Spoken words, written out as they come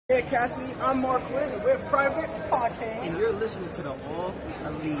Hey Cassidy, I'm Mark Quinn, and we're Private Party. And you're listening to the All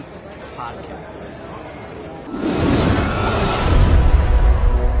Elite Podcast.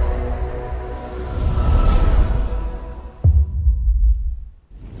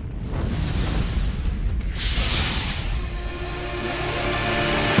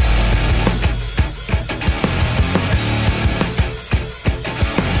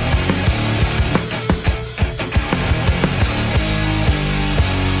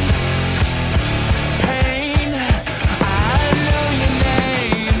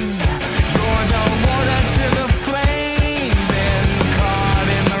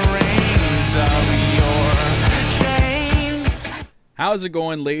 How's it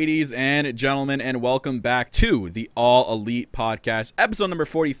going, ladies and gentlemen, and welcome back to the All Elite Podcast, episode number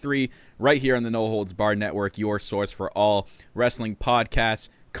 43, right here on the No Holds Barred Network, your source for all wrestling podcasts,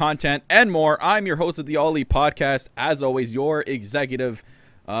 content, and more. I'm your host of the All Elite Podcast, as always, your executive,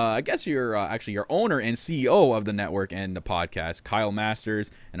 I guess you're actually your owner and CEO of the network and the podcast, Kyle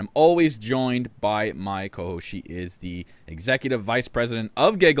Masters, and I'm always joined by my co-host. She is the executive vice president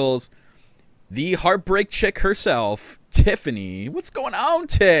of Giggles, the heartbreak chick herself, Tiffany. What's going on,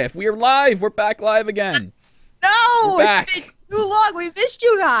 Tiff? We are live. We're back live again. No, it's been too long. We missed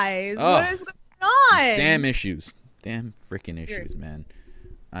you guys. What is going on? Damn issues. Damn freaking issues, man.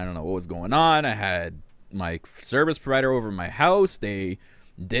 I don't know what was going on. I had my service provider over my house. They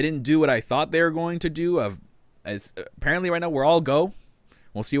didn't do what I thought they were going to do. Apparently right now we're all go.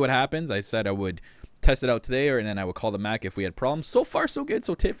 We'll see what happens. I said I would test it out today, and then I would call them back if we had problems. So far, so good.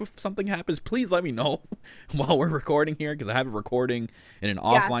 So, Tiff, if something happens, please let me know while we're recording here, because I have it recording in an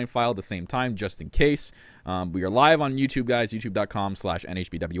offline file at the same time, just in case. We are live on YouTube, guys,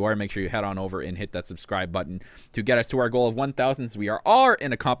 youtube.com/NHBWR. Make sure you head on over and hit that subscribe button to get us to our goal of 1,000, since we are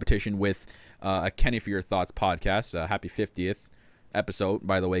in a competition with a Kenny For Your Thoughts podcast. Happy 50th episode,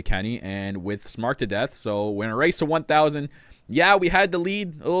 by the way, Kenny, and with Smart to Death. So, we're in a race to 1,000. Yeah, we had to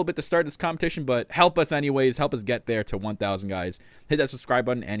lead a little bit to start this competition, but help us anyways. Help us get there to 1,000, guys. Hit that subscribe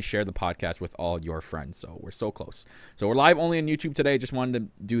button and share the podcast with all your friends. So we're so close. So we're live only on YouTube today. Just wanted to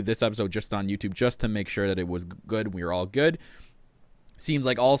do this episode just on YouTube just to make sure that it was good. We were all good. Seems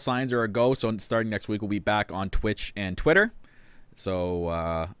like all signs are a go. So starting next week, we'll be back on Twitch and Twitter.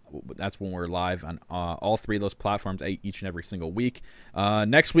 So that's when we're live on all three of those platforms each and every single week.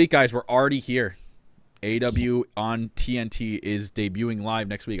 Next week, guys, we're already here. AEW on TNT is debuting live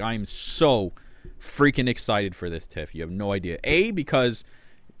next week. I am so freaking excited for this, Tiff. You have no idea. A, because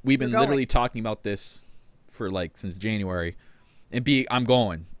we've been literally talking about this for like since January, and B, I'm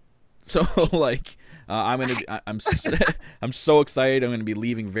going. So like I'm so excited. I'm gonna be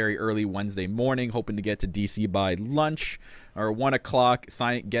leaving very early Wednesday morning, hoping to get to DC by lunch or 1 o'clock.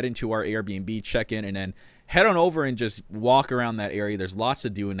 Get into our Airbnb, check in, and then head on over and just walk around that area. There's lots to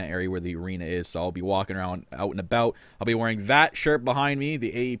do in that area where the arena is, so I'll be walking around out and about. I'll be wearing that shirt behind me,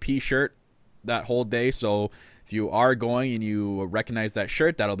 the AEP shirt, that whole day. So if you are going and you recognize that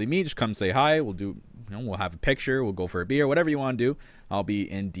shirt, that'll be me. Just come say hi. We'll do, we'll have a picture. We'll go for a beer, whatever you want to do. I'll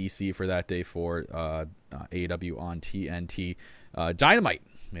be in DC for that day for AEW on TNT. Dynamite.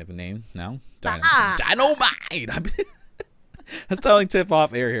 We have a name now. Dynamite. I was telling Tiff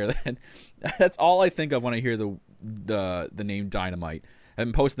off air here that that's all I think of when I hear the name Dynamite. I've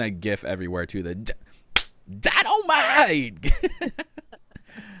been posting that GIF everywhere too. The Dynamite.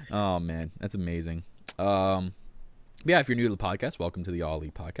 Oh man, that's amazing. Yeah, if you're new to the podcast, welcome to the All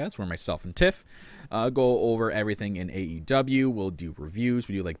Elite Podcast, where myself and Tiff go over everything in AEW. We'll do reviews.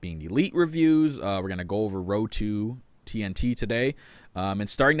 We do like Being Elite reviews. We're gonna go over Road to TNT today, and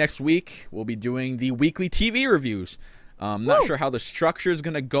starting next week, we'll be doing the weekly TV reviews. Not sure how the structure is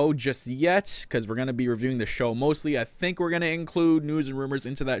going to go just yet, because we're going to be reviewing the show mostly. I think we're going to include news and rumors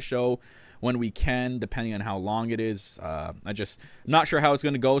into that show when we can, depending on how long it is. I'm not sure how it's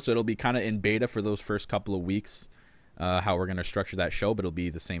going to go, so it'll be kind of in beta for those first couple of weeks, how we're going to structure that show, but it'll be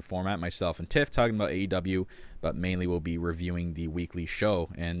the same format. Myself and Tiff talking about AEW, but mainly we'll be reviewing the weekly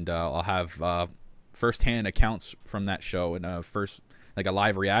show, and I'll have first-hand accounts from that show and a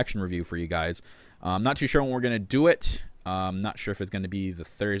live reaction review for you guys. I'm not too sure when we're going to do it. Not sure if it's going to be the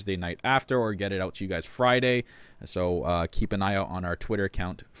Thursday night after or get it out to you guys Friday. So keep an eye out on our Twitter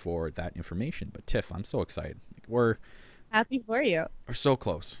account for that information. But Tiff, I'm so excited. We're happy for you. We're so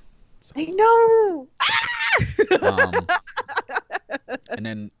close. I know. And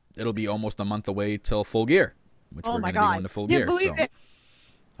then it'll be almost a month away till Full Gear, which we're going to be going to Full Gear. Believe so, it.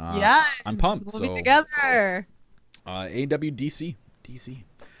 Yeah, I'm pumped. We'll be together. AEW DC.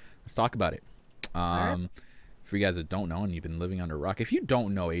 Let's talk about it. Right. For you guys that don't know and you've been living under a rock, if you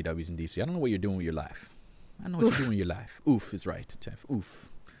don't know AEW's in DC, I don't know what you're doing with your life. I don't know what you're doing with your life. Oof is right, Tiff.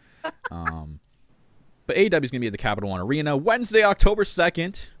 Oof. But AEW is going to be at the Capital One Arena Wednesday, October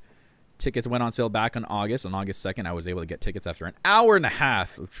 2nd. Tickets went on sale back on August. On August 2nd, I was able to get tickets after an hour and a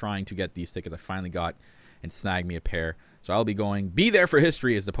half of trying to get these tickets. I finally got and snagged me a pair. So I'll be going. Be there for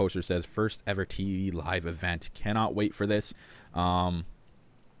history, as the poster says. First ever TV live event. Cannot wait for this.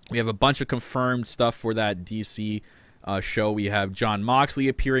 We have a bunch of confirmed stuff for that DC show. We have Jon Moxley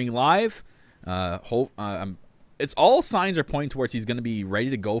appearing live. It's all signs are pointing towards he's going to be ready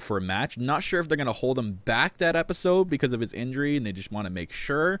to go for a match. Not sure if they're going to hold him back that episode because of his injury, and they just want to make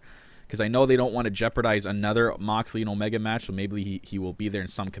sure. Because I know they don't want to jeopardize another Moxley and Omega match, so maybe he will be there in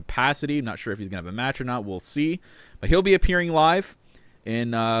some capacity. Not sure if he's going to have a match or not. We'll see. But he'll be appearing live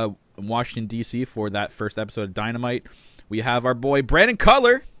in Washington, D.C. for that first episode of Dynamite. We have our boy Brandon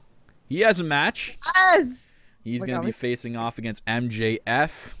Cutler. He has a match. Yes! He's going to be facing off against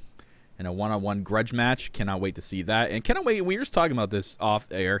MJF in a one-on-one grudge match. Cannot wait to see that. And cannot wait. We were just talking about this off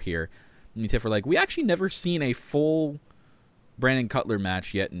air here. Me and Tiff were like, we actually never seen a full Brandon Cutler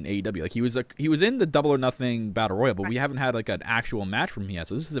match yet in AEW. Like he was in the Double or Nothing Battle Royal, but we haven't had like an actual match from him yet.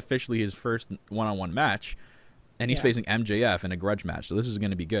 So this is officially his first one-on-one match, and he's facing MJF in a grudge match. So this is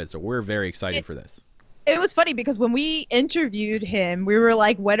going to be good. So we're very excited for this. It was funny because when we interviewed him, we were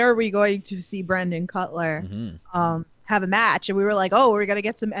like, when are we going to see Brandon Cutler have a match? And we were like, oh, we're going to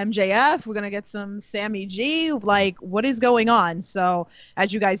get some MJF. We're going to get some Sammy G. Like, what is going on? So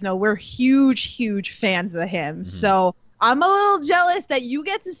as you guys know, we're huge fans of him. So I'm a little jealous that you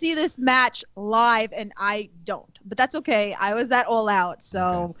get to see this match live and I don't. But that's okay. I was at All Out.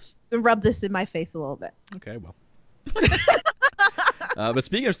 So rub this in my face a little bit. Okay, well. But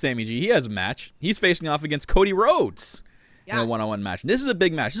speaking of Sammy G, he has a match. He's facing off against Cody Rhodes in a one-on-one match. And this is a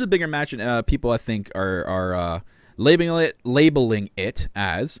big match. This is a bigger match than people I think are labeling it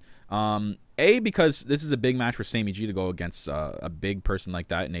as. Because this is a big match for Sammy G to go against a big person like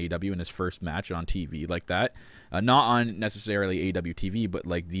that in AEW in his first match on TV like that. Not on necessarily AEW TV, but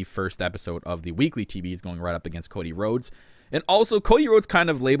like the first episode of the weekly TV. He's going right up against Cody Rhodes. And also, Cody Rhodes kind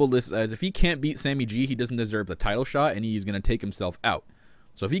of labeled this as if he can't beat Sammy G, he doesn't deserve the title shot, and he's going to take himself out.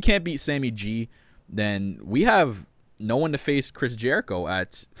 So if he can't beat Sammy G, then we have no one to face Chris Jericho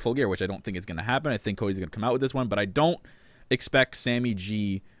at Full Gear, which I don't think is going to happen. I think Cody's going to come out with this one, but I don't expect Sammy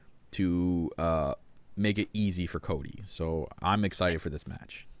G to make it easy for Cody. So I'm excited for this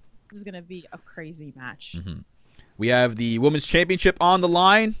match. This is going to be a crazy match. We have the Women's Championship on the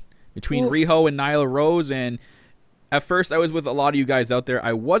line between Riho and Nyla Rose, and at first, I was with a lot of you guys out there.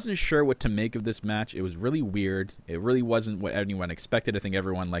 I wasn't sure what to make of this match. It was really weird. It really wasn't what anyone expected. I think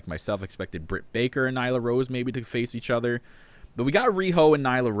everyone, like myself, expected Britt Baker and Nyla Rose maybe to face each other. But we got Riho and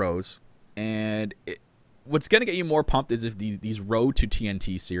Nyla Rose. And what's going to get you more pumped is if these Road to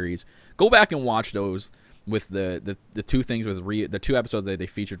TNT series, go back and watch those with the two things with the two episodes that they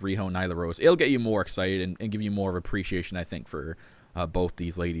featured Riho and Nyla Rose. It'll get you more excited and give you more of appreciation, I think, for both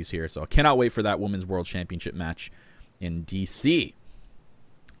these ladies here. So I cannot wait for that Women's World Championship match in DC.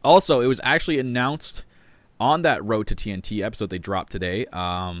 Also, it was actually announced on that Road to TNT episode they dropped today.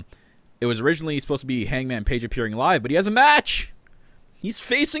 It was originally supposed to be Hangman Page appearing live, but he has a match. He's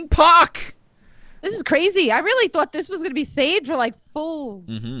facing Pac. This is crazy. I really thought this was going to be saved for like full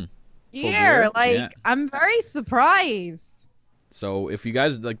year. Like, I'm very surprised. So if you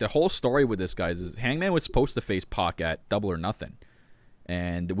guys like the whole story with this, guys, is Hangman was supposed to face Pac at Double or Nothing.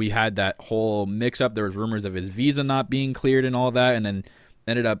 And we had that whole mix-up. There was rumors of his visa not being cleared and all that. And then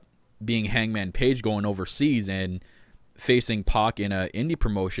ended up being Hangman Page going overseas and facing Pac in an indie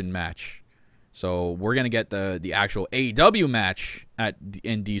promotion match. So we're going to get the actual AEW match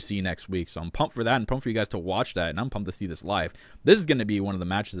in DC next week. So I'm pumped for that and pumped for you guys to watch that. And I'm pumped to see this live. This is going to be one of the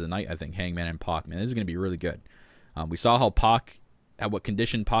matches of the night, I think, Hangman and Pac. Man, this is going to be really good. We saw how Pac, at what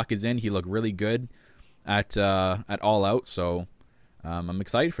condition Pac is in. He looked really good at All Out. So I'm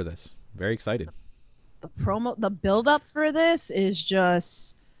excited for this. Very excited. The build up for this is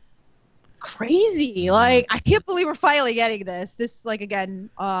just crazy. Like, I can't believe we're finally getting this. This, like, again,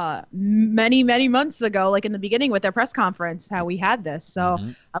 many months ago, like in the beginning with their press conference, how we had this. So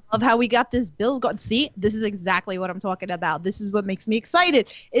I love how we got this build. See, this is exactly what I'm talking about. This is what makes me excited.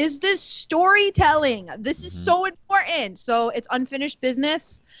 Is this storytelling? This is so important. So it's unfinished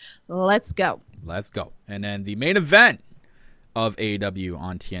business. Let's go. Let's go. And then the main event of AEW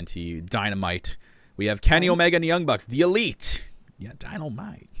on TNT Dynamite, we have Kenny Omega and the Young Bucks, the Elite,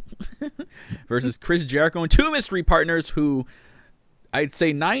 Dynamite, versus Chris Jericho and two mystery partners who I'd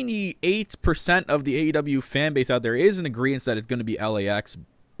say 98% of the AEW fan base out there is in agreement that it's going to be LAX,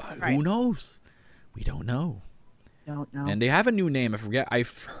 but who knows? We don't know. Don't know. And they have a new name. I forget.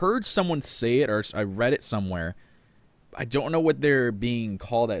 I've heard someone say it, or I read it somewhere. I don't know what they're being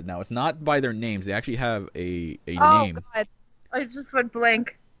called at now. It's not by their names. They actually have a Oh name. God, I just went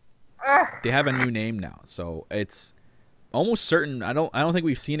blank. Ugh. They have a new name now, so it's almost certain. I don't think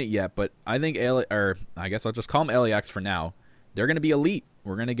we've seen it yet, but I think I guess I'll just call them LAX for now. They're gonna be elite.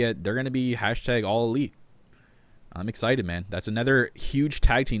 They're gonna be hashtag all elite. I'm excited, man. That's another huge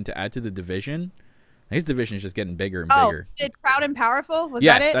tag team to add to the division. This division is just getting bigger and bigger. Oh, did Proud and Powerful? Was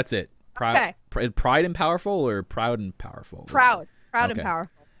yes, that it? That's it. Okay. Pride and Powerful or Proud and Powerful? Proud Okay. and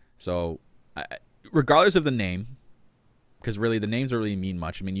Powerful. So, regardless of the name, because really the names don't really mean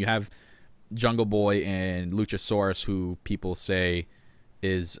much. I mean, you have Jungle Boy and Luchasaurus, who people say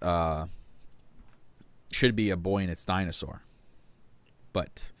is should be a boy and its dinosaur,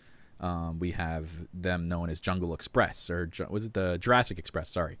 but we have them known as Jungle Express, or was it the Jurassic Express?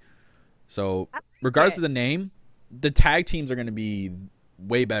 Sorry. So, regardless of the name, the tag teams are going to be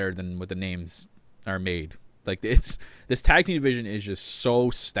way better than what the names are made. Like, this tag team division is just so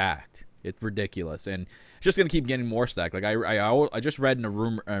stacked. It's ridiculous, and it's just going to keep getting more stacked. Like, I just read in the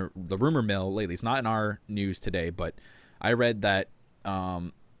rumor mill lately. It's not in our news today, but I read that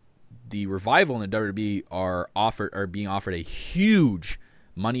the Revival and the WWE are being offered a huge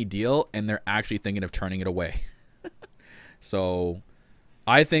money deal, and they're actually thinking of turning it away. So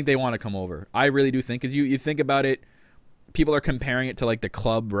I think they want to come over. I really do think, because you think about it, people are comparing it to like the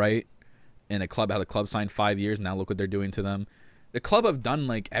Club, right? And how the Club signed 5 years. Now look what they're doing to them. The Club have done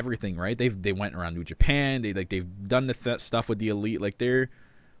like everything, right? They went around New Japan. They've done the stuff with the Elite. Like they're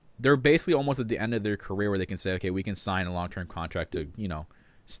basically almost at the end of their career where they can say, okay, we can sign a long-term contract to,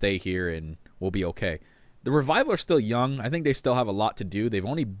 stay here and we'll be okay. The Revival are still young. I think they still have a lot to do. They've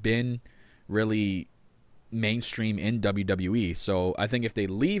only been really mainstream in WWE. So I think if they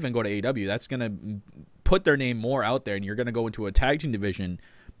leave and go to AEW, that's going to put their name more out there, and you're going to go into a tag team division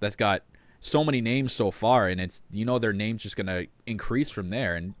that's got so many names so far, and it's their name's just going to increase from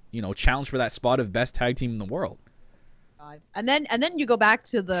there, and challenge for that spot of best tag team in the world. And then you go back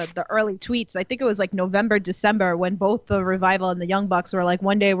to the early tweets. I think it was like November, December, when both the Revival and the Young Bucks were like,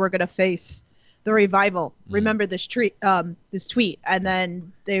 one day we're gonna face the Revival. Remember this tweet, and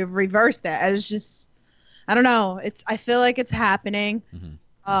then they reversed that. And it's just, I don't know. I feel like it's happening.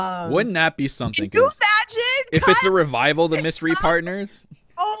 Wouldn't that be something? Can you imagine if it's the Revival, the mystery partners?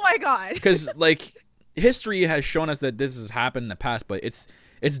 Oh my God! Because like history has shown us that this has happened in the past, but it's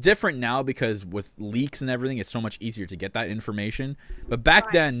different now because with leaks and everything, it's so much easier to get that information. But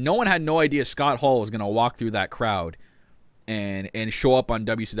back then, no one had no idea Scott Hall was going to walk through that crowd and show up on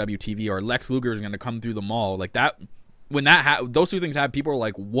WCW TV, or Lex Luger is going to come through the mall. Like that, when those two things happened, people were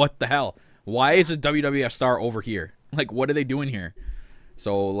like, what the hell? Why is a WWF star over here? Like, what are they doing here?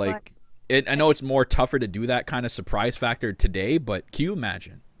 So, like, I know it's more tougher to do that kind of surprise factor today, but can you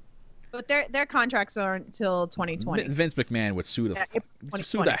imagine? But their contracts are until 2020. Vince McMahon would sue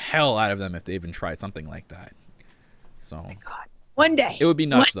the hell out of them if they even tried something like that. So, oh my God. One day it would be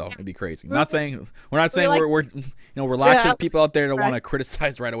nuts, though. It'd be crazy. We're not saying we're relaxing people out there that want to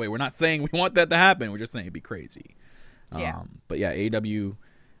criticize right away. We're not saying we want that to happen. We're just saying it'd be crazy. But yeah, AEW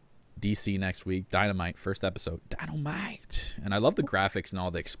DC next week, Dynamite, first episode, Dynamite, and I love the graphics and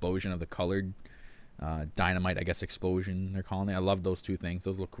all the explosion of the colored. Dynamite, I guess, explosion they're calling it. I love those two things.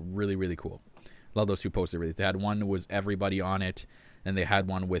 Those look really, really cool. Love those two posters. They had one that was everybody on it, and they had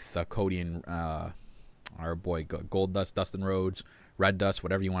one with Cody and our boy Gold Dust, Dustin Rhodes, Red Dust,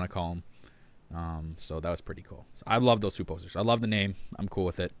 whatever you want to call him. So that was pretty cool. So I love those two posters. I love the name. I'm cool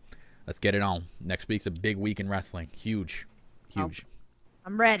with it. Let's get it on. Next week's a big week in wrestling. Huge. Oh,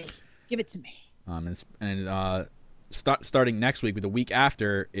 I'm ready. Give it to me. Starting next week, with the week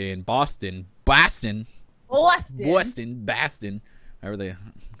after in Boston. However the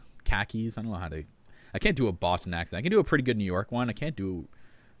khakis. I don't know how to. I can't do a Boston accent. I can do a pretty good New York one. I can't do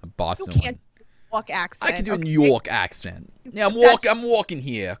a Boston one. Walk accent. I can do a New York accent. Yeah, I'm walking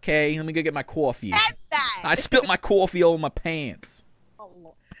here. Okay, let me go get my coffee. I spilt my coffee over my pants. Oh,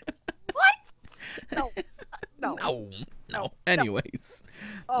 Lord. What? No. Anyways,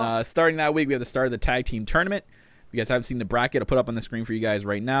 starting that week, we have the start of the tag team tournament. If you guys haven't seen the bracket, I'll put up on the screen for you guys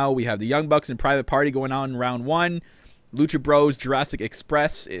right now. We have the Young Bucks and Private Party going on in round 1. Lucha Bros, Jurassic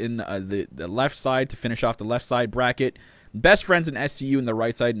Express in the left side to finish off the left side bracket. Best Friends and SCU in the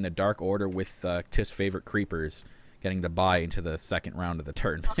right side in the Dark Order, with Tiff's favorite Creepers getting the bye into the second round of the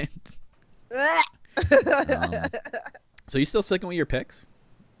tournament. So you still sticking with your picks?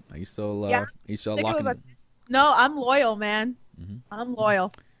 Are you still locking? No, I'm loyal, man. I'm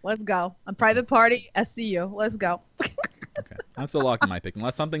loyal. Let's go. I'm Private Party, SCU. Let's go. Okay. I'm still locked in my pick.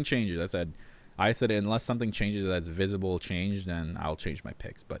 Unless something changes. I said unless something changes that's visible change, then I'll change my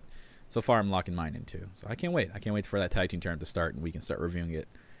picks. But So far, I'm locking mine in too. So I can't wait. I can't wait for that tag team tournament to start and we can start reviewing it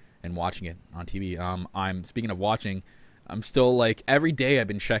and watching it on TV. I'm speaking of watching, I'm still like every day I've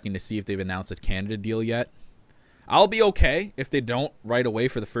been checking to see if they've announced a Canada deal yet. I'll be okay if they don't right away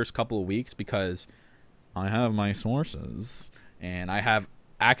for the first couple of weeks because I have my sources and I have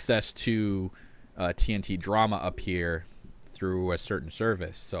access to TNT drama up here through a certain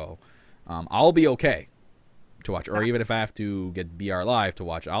service. So I'll be okay to watch, or even if I have to get BR Live to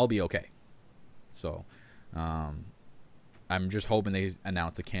watch, I'll be okay. So I'm just hoping they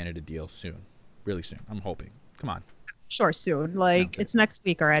announce a Canada deal soon, really soon. I'm hoping. Come on. Sure, soon. Like it's next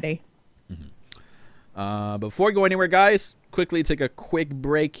week already. Before we go anywhere, guys, quickly take a quick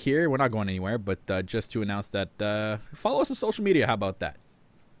break here. We're not going anywhere, but just to announce that follow us on social media. How about that?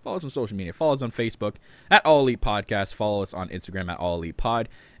 Follow us on social media. Follow us on Facebook at All Elite Podcast. Follow us on Instagram at All Elite Pod.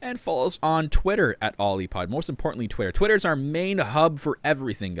 And follow us on Twitter at All Elite Pod. Most importantly, Twitter. Twitter is our main hub for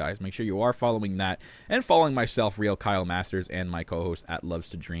everything, guys. Make sure you are following that. And following myself, Real Kyle Masters, and my co-host at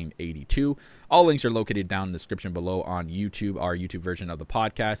Loves to Dream 82. All links are located down in the description below on YouTube, our YouTube version of the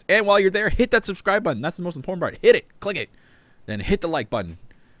podcast. And while you're there, hit that subscribe button. That's the most important part. Hit it. Click it. Then hit the like button.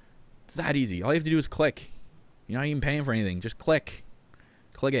 It's that easy. All you have to do is click. You're not even paying for anything. Just click.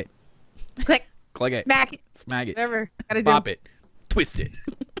 Click it. Click. Click it. Smack it. Smack it. Whatever. Gotta do. Pop it. Twist it.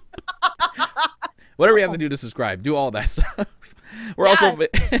 Whatever you have to do to subscribe. Do all that stuff. We're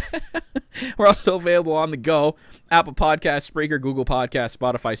also available on the go. Apple Podcasts, Spreaker, Google Podcasts,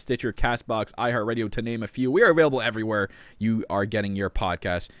 Spotify, Stitcher, CastBox, iHeartRadio, to name a few. We are available everywhere you are getting your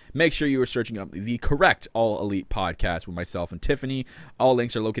podcast. Make sure you are searching up the correct All Elite Podcast with myself and Tiffany. All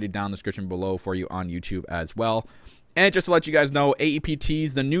links are located down in the description below for you on YouTube as well. And just to let you guys know, AEW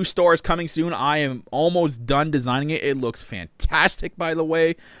Tees, the new store is coming soon. I am almost done designing it. It looks fantastic, by the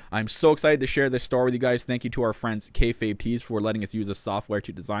way. I'm so excited to share this store with you guys. Thank you to our friends KayFabe Tees for letting us use the software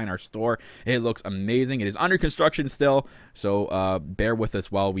to design our store. It looks amazing. It is under construction still, so bear with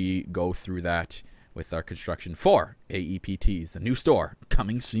us while we go through that with our construction for AEW Tees, the new store,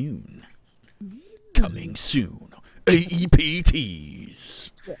 coming soon. Coming soon. AEW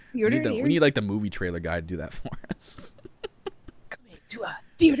Tees. We need like the movie trailer guy to do that for us. Coming to a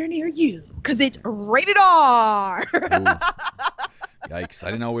theater near you because it's rated R. Yikes!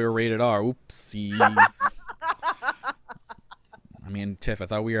 I didn't know we were rated R. Oopsies. I mean, Tiff, I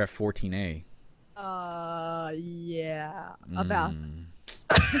thought we were at 14A. Yeah, about.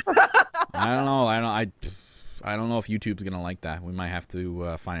 I don't know. I don't know if YouTube's gonna like that. We might have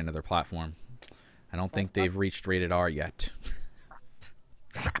to find another platform. I don't think they've reached rated R yet.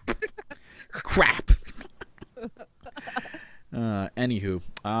 Crap. Anywho,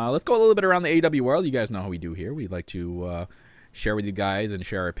 let's go a little bit around the AEW world. You guys know how we do here. We'd like to share with you guys and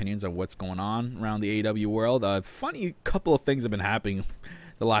share our opinions on what's going on around the AEW world. Funny couple of things have been happening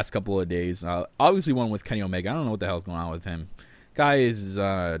the last couple of days. Obviously one with Kenny Omega. I don't know what the hell's going on with him. Guy is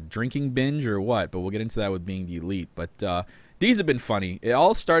drinking binge or what, but we'll get into that with being the Elite. But these have been funny. It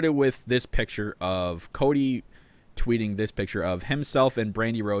all started with this picture of Cody tweeting this picture of himself and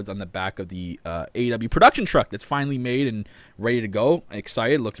Brandy Rhodes on the back of the AEW production truck that's finally made and ready to go.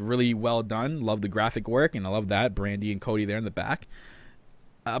 Excited. Looks really well done. Love the graphic work, and I love that. Brandy and Cody there in the back.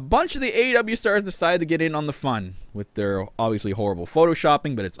 A bunch of the AEW stars decided to get in on the fun with their obviously horrible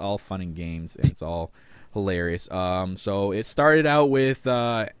photoshopping, but it's all fun and games, and it's all hilarious. So it started out with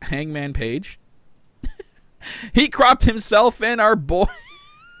Hangman Page. He cropped himself and our boy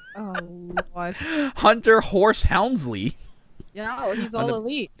what? Hunter Horse Helmsley. Yeah, he's all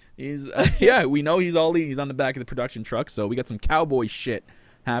elite. He's yeah, we know he's all elite. He's on the back of the production truck, so we got some cowboy shit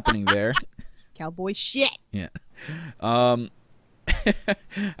happening there. Cowboy shit. Yeah. I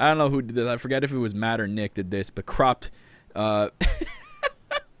don't know who did this. I forget if it was Matt or Nick did this, but cropped. I'm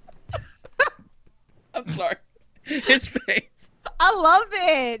sorry. His face. I love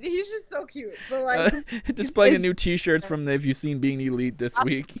it. He's just so cute. But like, displaying the new T-shirts from the If You've Seen Being Elite this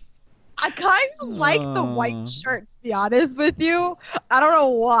week. I kind of like the white shirt, to be honest with you. I don't know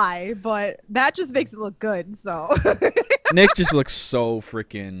why, but that just makes it look good. So Nick just looks so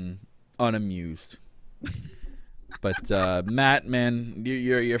freaking unamused. But Matt, man,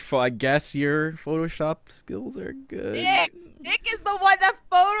 I guess your Photoshop skills are good. Nick is the one that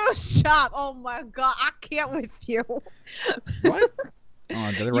Photoshopped. Oh my god, I can't with you. What?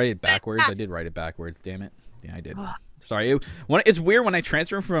 Oh, did I write it backwards? I did write it backwards. Damn it. Yeah, I did. Sorry. It's weird when I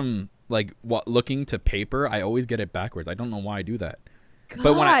transfer from like looking to paper. I always get it backwards. I don't know why I do that.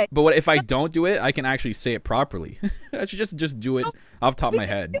 God. But if I don't do it, I can actually say it properly. I should just do it off the top of my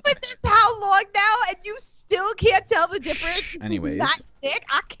head. You've been doing this how long now, and you still can't tell the difference? Anyways, not Nick.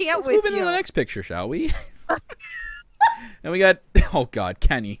 I can't. Let's move into the next picture, shall we? And we got, oh god,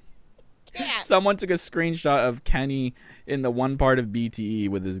 Kenny. can't. Someone took a screenshot of Kenny in the one part of BTE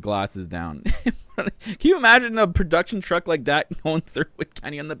with his glasses down. Can you imagine a production truck like that going through with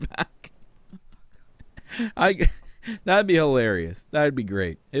Kenny on the back? That'd be hilarious. That'd be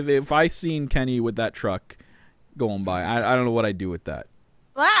great. If I seen Kenny with that truck going by, I don't know what I'd do with that.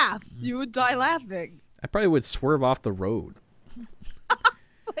 Laugh. You would die laughing. I probably would swerve off the road.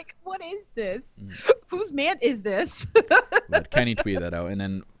 Like, what is this? Whose man is this? But Kenny tweeted that out. And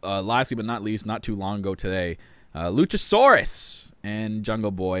then lastly but not least, not too long ago today, Luchasaurus and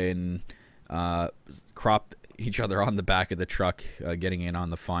Jungle Boy and cropped each other on the back of the truck, getting in on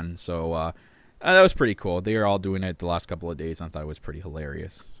the fun. So that was pretty cool. They were all doing it the last couple of days. I thought it was pretty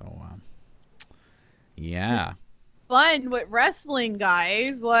hilarious. So yeah. Fun with wrestling,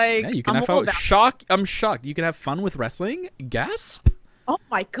 guys. Like, Yeah, you can have fun. I'm shocked. You can have fun with wrestling? Gasp. Oh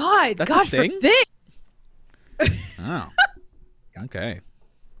my God! That's God a thing? forbid. Oh. Okay.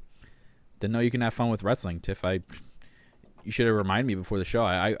 Didn't know you can have fun with wrestling, Tiff. You should have reminded me before the show.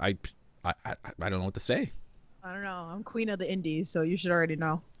 I don't know what to say. I don't know. I'm queen of the indies, so you should already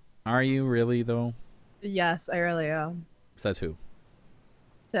know. Are you really though? Yes, I really am. Says who?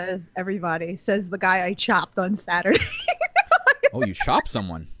 Says everybody. Says the guy I chopped on Saturday. Oh, you chopped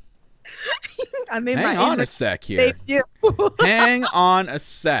someone. I made Hang my on a sec here. Hang on a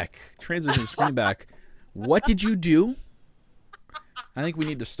sec. Transition screen back. What did you do? I think we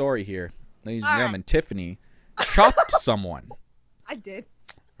need the story here. Ladies and gentlemen, Tiffany chopped someone. I did.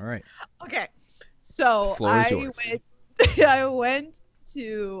 All right. Okay. So I went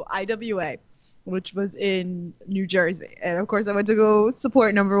to IWA, which was in New Jersey. And of course I went to go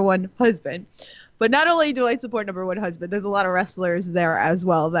support number one husband. But not only do I support number one husband, there's a lot of wrestlers there as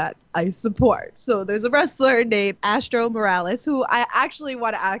well that I support. So there's a wrestler named Astro Morales, who I actually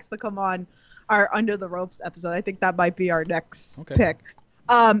want to ask to come on our Under the Ropes episode. I think that might be our next pick.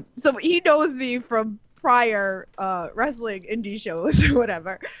 So he knows me from prior wrestling indie shows or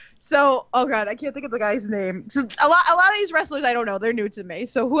whatever. So, oh God, I can't think of the guy's name. So a lot of these wrestlers I don't know. They're new to me.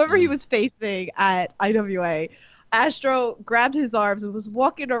 So whoever he was facing at IWA, Astro grabbed his arms and was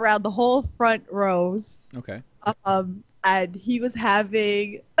walking around the whole front rows. Okay. And he was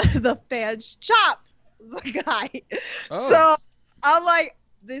having the fans chop the guy. Oh. So I'm like,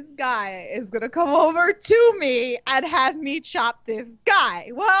 this guy is going to come over to me and have me chop this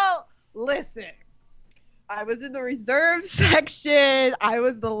guy. Well, listen. I was in the reserve section. I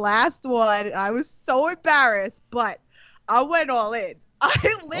was the last one. And I was so embarrassed, but I went all in.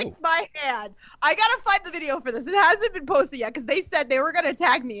 I licked my hand. I gotta find the video for this. It hasn't been posted yet because they said they were gonna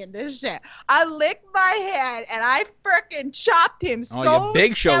tag me in this shit. I licked my hand and I freaking chopped him you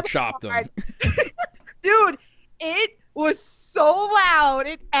Big Show chopped him. Dude, it was so loud.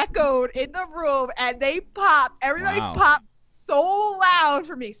 It echoed in the room and they popped. Everybody popped so loud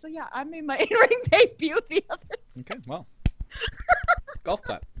for me. So yeah, I made my in-ring debut the other day. Okay, well. Golf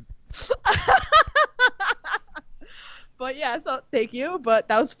clap. But yeah, so thank you. But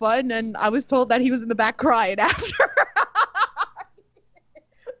that was fun, and I was told that he was in the back crying after.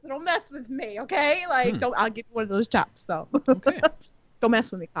 Don't mess with me, okay? Like, don't. I'll give you one of those chops. So, okay. Don't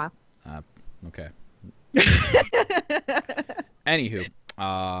mess with me, Kyle. Okay. Anywho,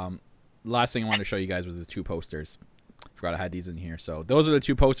 last thing I wanted to show you guys was the two posters. Forgot I had these in here. So those are the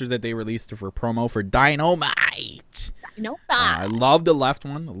two posters that they released for promo for Dynamite. I love the left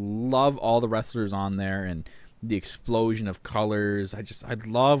one. Love all the wrestlers on there and the explosion of colors. I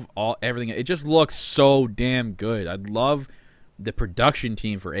love everything. It just looks so damn good. I love the production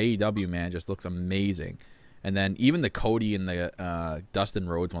team for AEW, man. It just looks amazing. And then even the Cody and the Dustin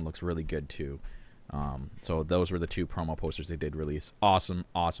Rhodes one looks really good too. So those were the two promo posters they did release. Awesome,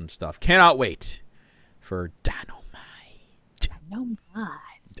 awesome stuff. Cannot wait for Dynamite.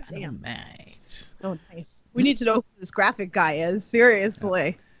 Dynamite. So nice. We need to know who this graphic guy is.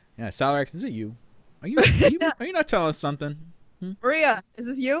 Seriously. Yeah, Salarex, is it you? Are you not telling us something? Maria, is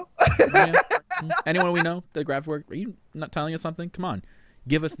this you? Maria? Anyone we know, the graphic work? Are you not telling us something? Come on.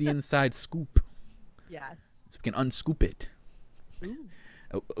 Give us the inside scoop. Yes. So we can unscoop it. Ooh.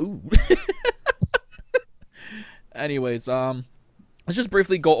 Oh, ooh. Anyways, let's just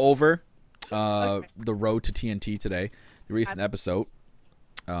briefly go over the road to TNT today, the recent episode.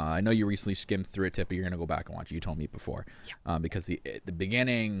 I know you recently skimmed through it, Tiff, but you're going to go back and watch it. You told me before. Yeah. Because the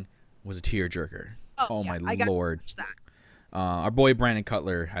beginning was a tearjerker. Oh yeah, my Lord. Our boy Brandon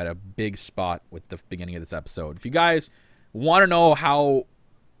Cutler had a big spot with the beginning of this episode. If you guys want to know how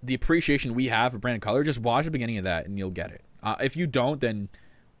the appreciation we have for Brandon Cutler, just watch the beginning of that and you'll get it. If you don't, then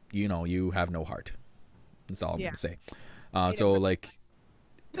you have no heart. That's all I'm going to say. So like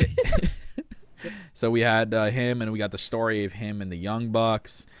so we had him, and we got the story of him and the Young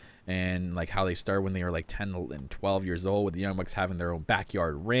Bucks, and like how they started when they were like 10 and 12 years old, with the Young Bucks having their own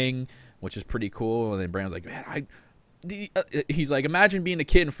backyard ring, which is pretty cool. And then Brandon's like, man, he's like, imagine being a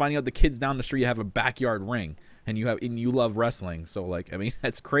kid and finding out the kids down the street have a backyard ring, and you love wrestling. So like, I mean,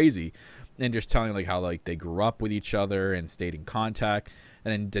 that's crazy. And just telling like how like they grew up with each other and stayed in contact.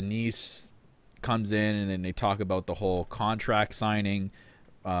 And then Denise comes in, and then they talk about the whole contract signing,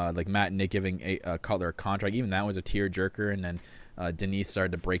 like Matt and Nick giving Cutler a contract. Even that was a tearjerker. And then Denise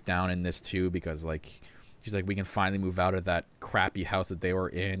started to break down in this too, because like she's like, we can finally move out of that crappy house that they were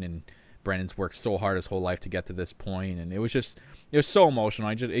in, and Brandon's worked so hard his whole life to get to this point. And it was so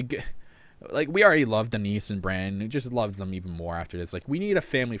emotional. Like, we already love Denise and Brandon. It just loves them even more after this. Like, we need a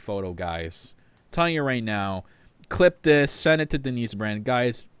family photo, guys. I'm telling you right now, clip this, send it to Denise and Brandon.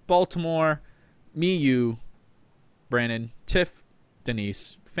 Guys, Baltimore, me, you, Brandon, Tiff,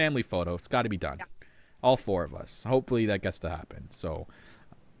 Denise, family photo. It's got to be done. Yeah. All four of us. Hopefully that gets to happen. So,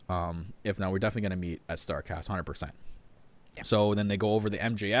 if not, we're definitely going to meet at StarCast, 100%. Yeah. So then they go over the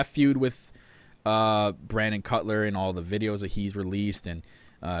MJF feud with Brandon Cutler and all the videos that he's released, and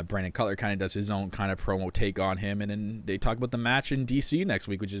Brandon Cutler kind of does his own kind of promo take on him, and then they talk about the match in DC next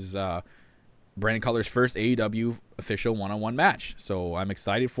week, which is Brandon Cutler's first AEW official one-on-one match. So I'm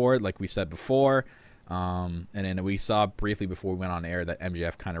excited for it, like we said before. And then we saw briefly before we went on air that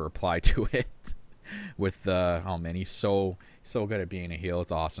MJF kind of replied to it with oh man, he's so good at being a heel.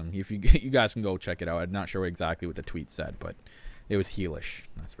 It's awesome. If you guys can go check it out. I'm not sure exactly what the tweet said, but it was heelish,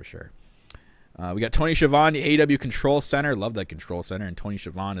 that's for sure. We got Tony Schiavone, the AEW Control Center. Love that Control Center. And Tony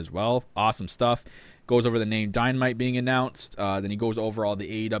Schiavone as well. Awesome stuff. Goes over the name Dynamite being announced. Then he goes over all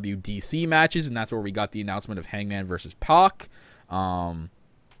the AEW DC matches, and that's where we got the announcement of Hangman versus Pac. So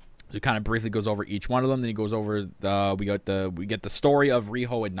he kind of briefly goes over each one of them. Then he goes over we get the story of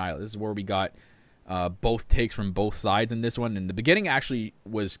Riho and Nyla. This is where we got both takes from both sides in this one. In the beginning actually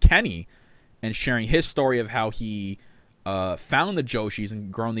was Kenny and sharing his story of how he found the Joshis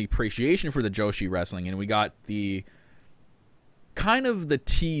and grown the appreciation for the Joshi wrestling. And we got the kind of the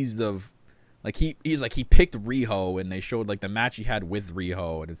tease of like he's like he picked Riho, and they showed like the match he had with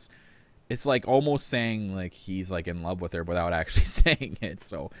Riho, and it's like almost saying like he's like in love with her without actually saying it.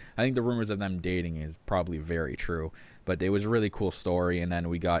 So I think the rumors of them dating is probably very true, but it was a really cool story. And then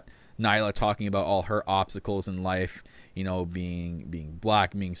we got Nyla talking about all her obstacles in life, you know, being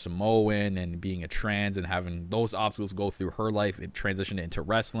black, being Samoan, and being a trans, and having those obstacles go through her life and transition into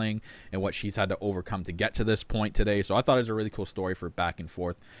wrestling, and what she's had to overcome to get to this point today. So I thought it was a really cool story for back and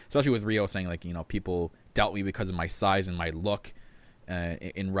forth, especially with Rio saying like, you know, people doubt me because of my size and my look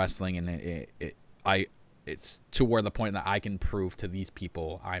in wrestling, and it's to where the point that I can prove to these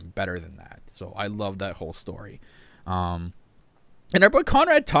people I'm better than that. So I love that whole story. And our boy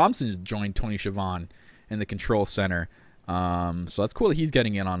Conrad Thompson joined Tony Schiavone in the Control Center. So that's cool that he's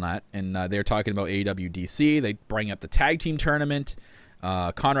getting in on that. And they're talking about AEW DC. They bring up the tag team tournament.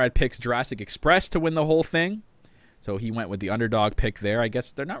 Conrad picks Jurassic Express to win the whole thing. So he went with the underdog pick there. I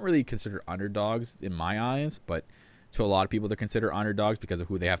guess they're not really considered underdogs in my eyes, but to a lot of people they're considered underdogs because of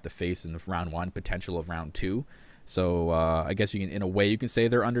who they have to face in the round one, potential of round two. So I guess you can, in a way, you can say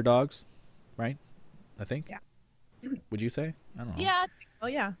they're underdogs, right? I think. Yeah. Would you say? I don't know. Yeah. Oh,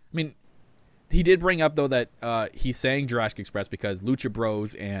 yeah. I mean, he did bring up, though, that he's saying Jurassic Express because Lucha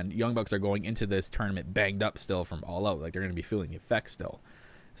Bros and Young Bucks are going into this tournament banged up still from All Out. Like, they're going to be feeling the effects still.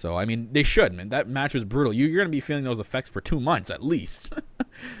 So, I mean, they should, man. That match was brutal. You're going to be feeling those effects for 2 months at least.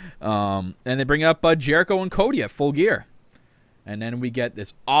 And they bring up Jericho and Cody at Full Gear. And then we get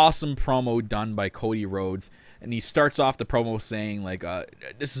this awesome promo done by Cody Rhodes. And he starts off the promo saying, like,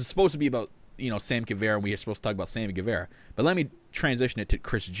 this is supposed to be about, you know, Sam Guevara, and we are supposed to talk about Sammy Guevara. But let me transition it to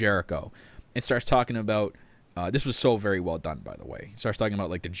Chris Jericho. It starts talking about, this was so very well done, by the way. It starts talking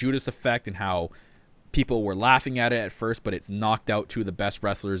about, like, the Judas effect and how people were laughing at it at first, but it's knocked out two of the best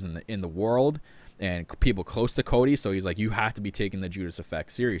wrestlers in the world and people close to Cody. So he's like, you have to be taking the Judas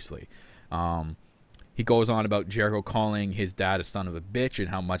effect seriously. He goes on about Jericho calling his dad a son of a bitch and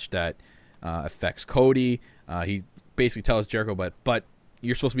how much that affects Cody. He basically tells Jericho, but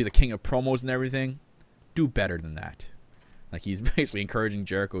you're supposed to be the king of promos and everything. Do better than that. Like, he's basically encouraging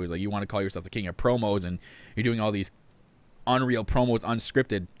Jericho. He's like, you want to call yourself the king of promos, and you're doing all these unreal promos,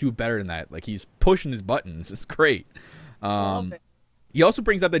 unscripted. Do better than that. Like, he's pushing his buttons. It's great. He also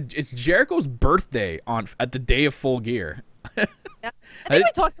brings up that it's Jericho's birthday at the day of Full Gear. Yeah. I think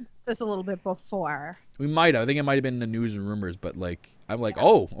we talked about this a little bit before. We might have. I think it might have been in the news and rumors, but like, I'm like,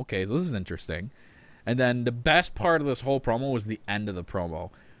 oh, okay, so this is interesting. And then the best part of this whole promo was the end of the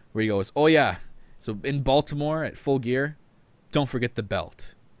promo, where he goes, oh yeah, so in Baltimore at Full Gear, don't forget the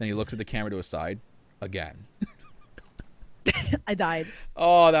belt. Then he looks at the camera to his side again. I died.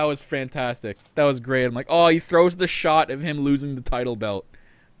 Oh, that was fantastic. That was great. I'm like, oh, he throws the shot of him losing the title belt.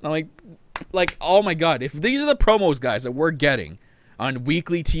 I'm like, oh my god, if these are the promos, guys, that we're getting on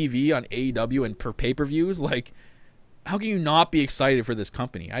weekly TV, on AEW, and for pay-per-views, like, how can you not be excited for this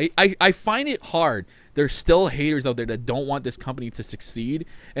company? I find it hard. There's still haters out there that don't want this company to succeed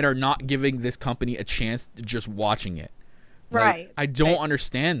and are not giving this company a chance to just watching it. Like, Right. I don't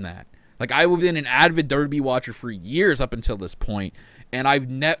understand that. Like, I've been an avid WWE watcher for years up until this point, and I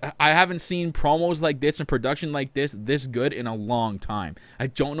haven't seen promos like this and production like this good in a long time. I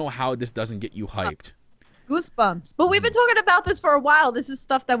don't know how this doesn't get you hyped. Goosebumps. But we've been talking about this for a while. This is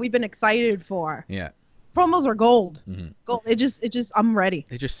stuff that we've been excited for. Yeah. Promos are gold. Gold. It just I'm ready.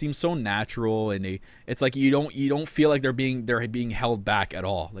 They just seem so natural, and it's like you don't feel like they're being held back at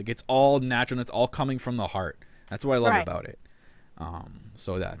all. Like, it's all natural and it's all coming from the heart. That's what I love about it.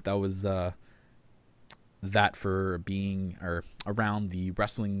 So that was that for being around the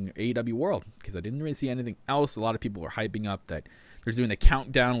wrestling AEW world, because I didn't really see anything else. A lot of people were hyping up that they're doing the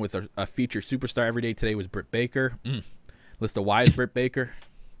countdown with a featured superstar every day. Today was Britt Baker. List of wise Britt Baker.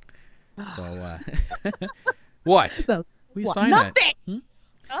 So what? We signed Nothing. it.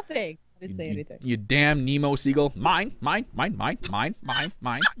 Nothing. I didn't say anything. You damn Nemo Siegel. Mine.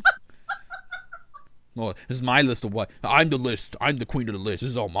 Well, this is my list of what? I'm the list. I'm the queen of the list.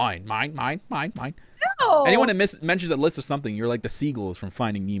 This is all mine. Mine. No. Anyone that mentions a list of something, you're like the seagulls from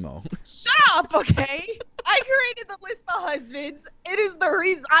Finding Nemo. Shut up, okay? I created the list of husbands. It is the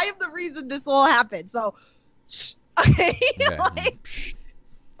reason. I am the reason this all happened. So, okay. Like,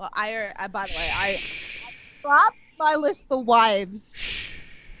 well, by the way, I dropped my list of wives.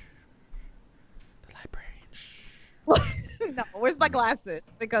 The librarian. No, where's my glasses?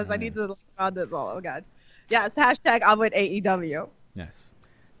 Because I need to look on this all. Oh god. Yes, hashtag I'm with AEW. Yes.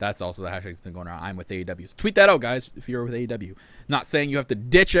 That's also the hashtag that's been going around. I'm with AEW. So tweet that out, guys, if you're with AEW. Not saying you have to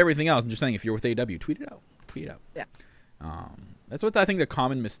ditch everything else. I'm just saying if you're with AEW, tweet it out. Tweet it out. Yeah. That's what I think the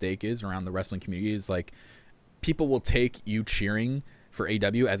common mistake is around the wrestling community, is like people will take you cheering for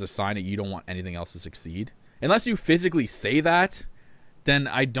AEW as a sign that you don't want anything else to succeed. Unless you physically say that, then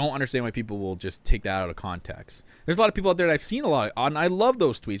I don't understand why people will just take that out of context. There's a lot of people out there that I've seen a lot of, and I love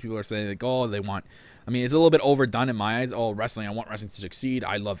those tweets. People are saying like, oh, they want, I mean, it's a little bit overdone in my eyes. Oh, wrestling, I want wrestling to succeed.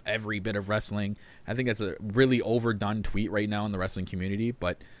 I love every bit of wrestling. I think that's a really overdone tweet right now in the wrestling community,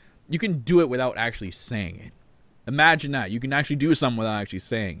 but you can do it without actually saying it. Imagine that. You can actually do something without actually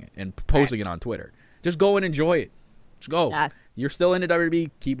saying it and posting it on Twitter. Just go and enjoy it. Just go. Yeah. You're still into WWE,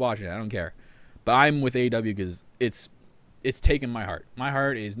 keep watching it. I don't care. But I'm with AEW because it's taken my heart. My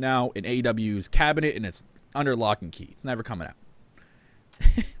heart is now in AEW's cabinet, and it's under lock and key. It's never coming out.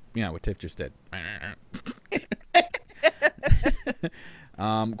 Yeah, what Tiff just did.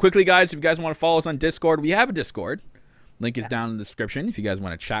 Quickly, guys, if you guys want to follow us on Discord, we have a Discord. Link is down in the description. If you guys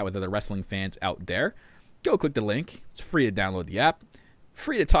want to chat with other wrestling fans out there, go click the link. It's free to download the app.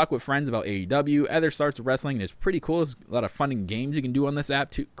 Free to talk with friends about AEW, other starts of wrestling, and it's pretty cool. There's a lot of fun and games you can do on this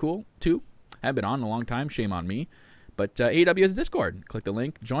app, too. Cool, too. I've been on a long time. Shame on me. But AEW has Discord. Click the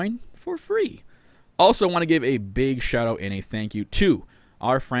link. Join for free. Also want to give a big shout out and a thank you to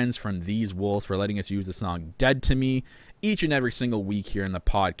our friends from These Wolves for letting us use the song Dead to Me each and every single week here in the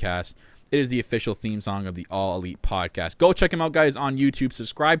podcast. It is the official theme song of the All Elite podcast. Go check them out, guys, on YouTube.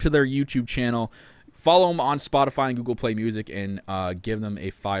 Subscribe to their YouTube channel. Follow them on Spotify and Google Play Music, and give them a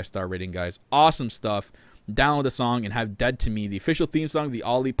 5-star rating, guys. Awesome stuff. Download the song and have Dead to Me, the official theme song of the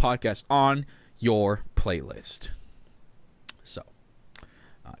All Elite podcast, on your playlist. So,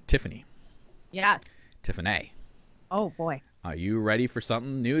 Tiffany. Yes. Tiffany. Oh, boy. Are you ready for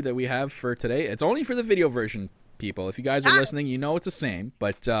something new that we have for today? It's only for the video version, people. If you guys are listening, you know it's the same.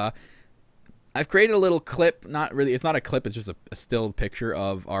 But I've created a little clip. Not really. It's not a clip. It's just a still picture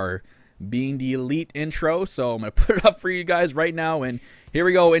of our Being the Elite intro. So I'm going to put it up for you guys right now. And here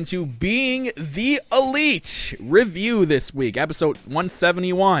we go into Being the Elite review this week. Episode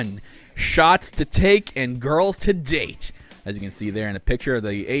 171. Shots to take and girls to date. As you can see there in the picture of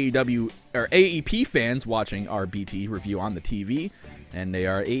the AEW or AEP fans watching our BT review on the TV. And they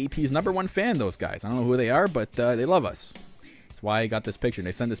are AEP's #1 fan, those guys. I don't know who they are, but they love us. That's why I got this picture.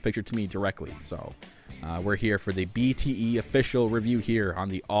 They sent this picture to me directly. So we're here for the BTE official review here on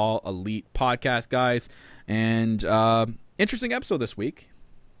the All Elite podcast, guys. And interesting episode this week.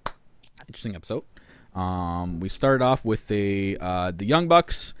 Interesting episode. We started off with the Young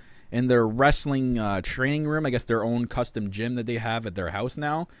Bucks in their wrestling training room. I guess their own custom gym that they have at their house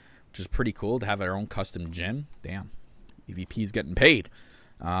now, which is pretty cool to have their own custom gym. Damn, EVP's getting paid.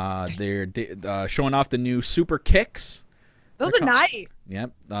 They're showing off the new super kicks Those are nice.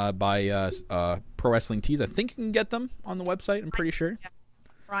 Yep. By Pro Wrestling Tees. I think you can get them on the website. I'm pretty sure.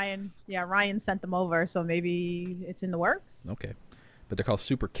 Yeah. Ryan sent them over, so maybe it's in the works. Okay. But they're called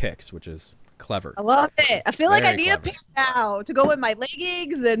Super Kicks, which is clever. I love it. I feel like I Very need clever. a pair now to go with my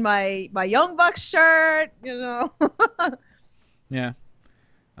leggings and my Young Bucks shirt. You know. Yeah.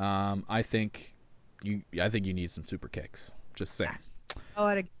 I think you need some Super Kicks. Just saying. Yes. Oh,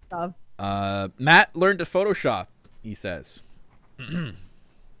 what a good stuff. Matt learned to Photoshop, he says.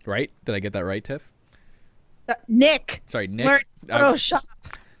 Right? Did I get that right, Tiff? Nick. Sorry, Nick. Learned Photoshop.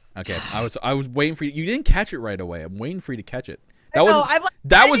 Okay. I was waiting for you. You didn't catch it right away. I'm waiting for you to catch it.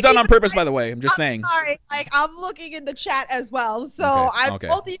 That was done on purpose, by the way. I'm just saying. Sorry, like I'm looking in the chat as well, so I'm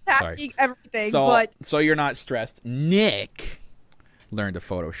multitasking everything. So you're not stressed. Nick learned to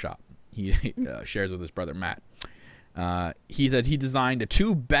Photoshop. He shares with his brother Matt. He said he designed the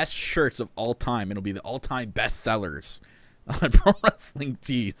 2 best shirts of all time. It'll be the all-time best sellers on Pro Wrestling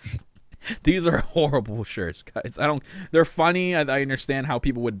Tees. These are horrible shirts, guys. They're funny. I understand how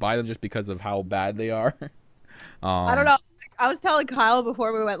people would buy them just because of how bad they are. I don't know. I was telling Kyle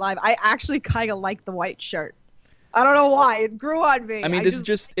before we went live, I actually kind of like the white shirt. I don't know why. It grew on me. I mean, this is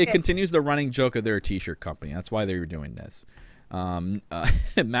just, it continues the running joke of their t-shirt company. That's why they were doing this.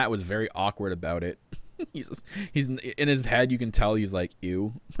 Matt was very awkward about it. He's in his head, you can tell he's like,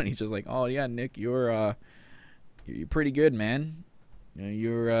 ew. And he's just like, oh, yeah, Nick, you're pretty good, man.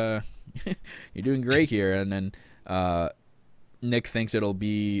 You're doing great here. And then Nick thinks it'll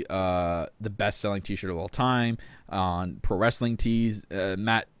be the best-selling t-shirt of all time on Pro Wrestling Tees.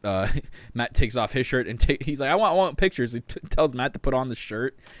 Matt takes off his shirt and he's like, I want pictures. He tells Matt to put on the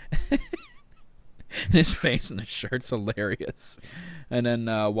shirt. And his face in the shirt's hilarious. And then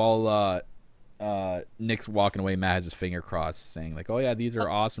while Nick's walking away, Matt has his finger crossed, saying like, "Oh yeah, these are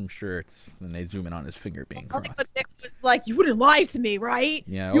awesome shirts." And they zoom in on his finger being crossed. But Nick was like, "You wouldn't lie to me, right?"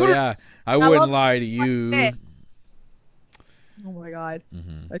 Yeah. Yeah. I wouldn't lie to you. Oh my god.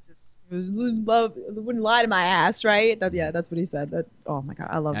 Mm-hmm. Wouldn't lie to my ass, right? That's what he said. Oh my god,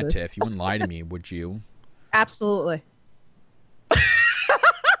 I love this. Tiff, you wouldn't lie to me, would you? Absolutely.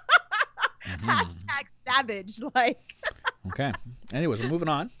 Mm-hmm. #savage, like. Okay. Anyways, we're moving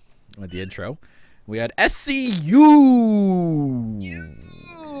on with the intro. We had SCU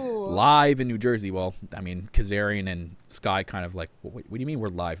live in New Jersey. Well, I mean, Kazarian and Sky kind of like, well, wait, what do you mean we're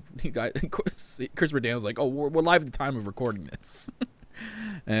live? Chris Daniel's like, oh, we're live at the time of recording this.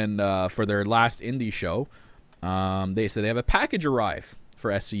 And for their last indie show, they said they have a package arrive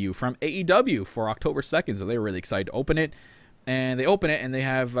for SCU from AEW for October 2nd. So they were really excited to open it. And they open it, and they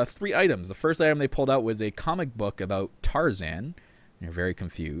have 3 items. The first item they pulled out was a comic book about Tarzan. They're very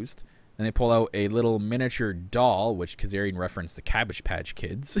confused. Then they pull out a little miniature doll, which Kazarian referenced the Cabbage Patch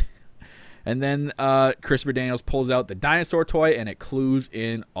Kids. And then Christopher Daniels pulls out the dinosaur toy, and it clues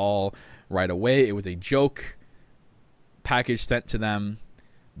in all right away. It was a joke package sent to them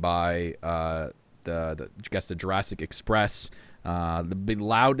by the Jurassic Express. The big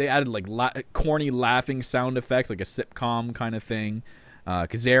loud, they added like corny laughing sound effects, like a sitcom kind of thing.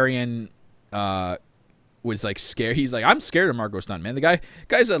 Kazarian was like scared. He's like, I'm scared of Marco Stunt, man. The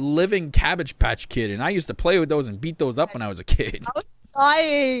guy's a living Cabbage Patch Kid, and I used to play with those and beat those up when I was a kid. I was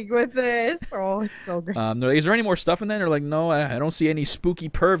dying with this. Oh, it's so great. Is there any more stuff in there? They're like, no, I don't see any spooky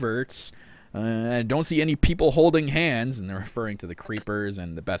perverts. I don't see any people holding hands, and they're referring to the creepers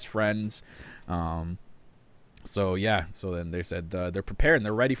and the best friends. So yeah, so then they said they're prepared and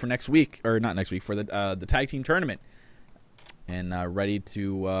they're ready for next week, or not next week, for the tag team tournament, and ready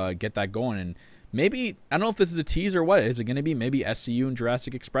to get that going. And maybe, I don't know if this is a tease or what. Is it going to be maybe SCU and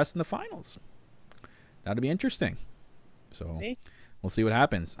Jurassic Express in the finals? That'd be interesting. So we'll see what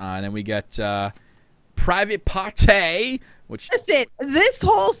happens. And then we get Private Party, which, listen, this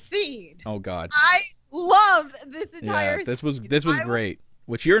whole scene. Oh God, I love this entire. Yeah, this was great.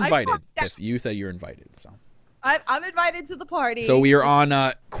 Which you're invited. Tiff, you said you're invited, so. I'm invited to the party. So we are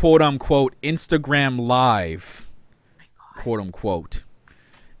on quote unquote Instagram Live, quote unquote,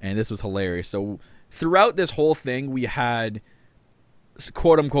 and this was hilarious. So throughout this whole thing, we had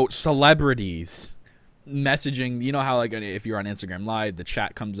quote unquote celebrities messaging. You know how like if you're on Instagram Live, the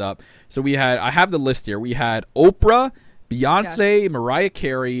chat comes up. So I have the list here. We had Oprah, Beyonce, Mariah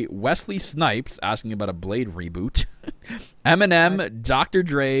Carey, Wesley Snipes asking about a Blade reboot, Eminem, Dr.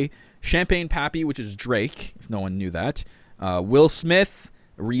 Dre, Champagne Pappy, which is Drake, if no one knew that, Will Smith,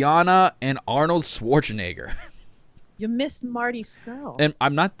 Rihanna, and Arnold Schwarzenegger. You missed Marty Skrull. And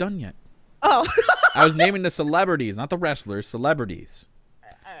I'm not done yet. Oh. I was naming the celebrities, not the wrestlers, celebrities.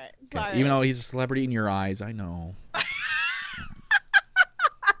 All right. Sorry. Even though he's a celebrity in your eyes, I know.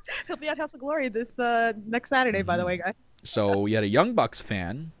 He'll be at House of Glory this next Saturday, by the way, guys. So we had a Young Bucks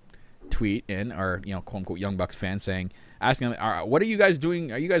fan tweet in, or quote unquote Young Bucks fan asking him, what are you guys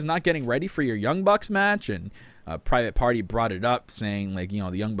doing? Are you guys not getting ready for your Young Bucks match? And Private Party brought it up, saying like,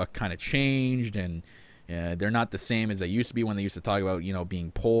 the Young Bucks kind of changed, and they're not the same as they used to be when they used to talk about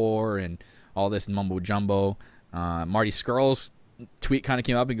being poor and all this mumbo jumbo. Marty Scurll's tweet kind of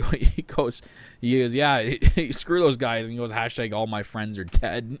came up and he goes, yeah, screw those guys, and he goes, hashtag all my friends are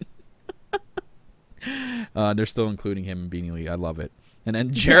dead. They're still including him in Beanie League. I love it. And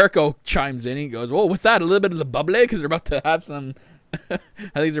then Jericho chimes in. He goes, "Whoa, what's that? A little bit of the bubbly? Because they're about to have some. I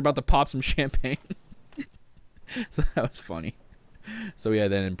think they're about to pop some champagne." So that was funny. So yeah,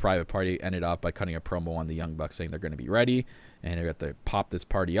 then Private Party ended off by cutting a promo on the Young Bucks, saying they're going to be ready and they're going to pop this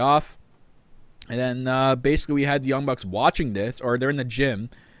party off. And then basically we had the Young Bucks watching this, or they're in the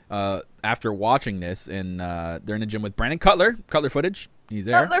gym after watching this, and they're in the gym with Brandon Cutler. Cutler footage. He's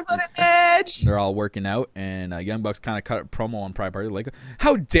there. Cutler footage. They're all working out, and Young Bucks kind of cut a promo on Private Party, like,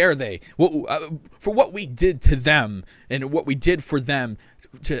 how dare they? For what we did to them and what we did for them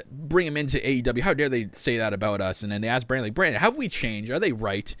to bring them into AEW, how dare they say that about us? And then they asked Brandon, like, Brandon, have we changed? Are they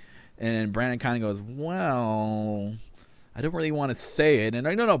right? And then Brandon kind of goes, well, I don't really want to say it. And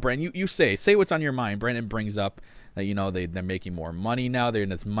I no, Brandon, you say what's on your mind. Brandon brings up that they're making more money now. They're in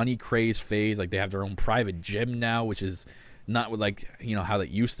this money craze phase. Like, they have their own private gym now, which is not like how that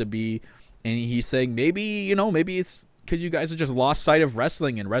used to be. And he's saying maybe maybe it's because you guys have just lost sight of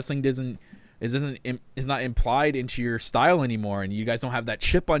wrestling, and wrestling is not implied into your style anymore, and you guys don't have that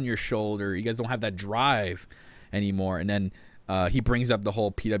chip on your shoulder. You guys don't have that drive anymore. And then he brings up the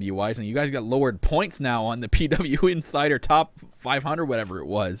whole PWIs, and you guys got lowered points now on the PW Insider Top 500, whatever it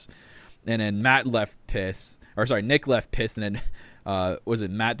was. And then Nick left pissed, and then was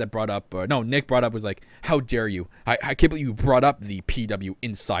it Matt that brought up, no, Nick brought up, was like, how dare you? I can't believe you brought up the PW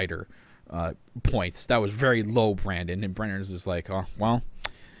Insider points. That was very low, Brandon. And Brandon was just like, oh, well,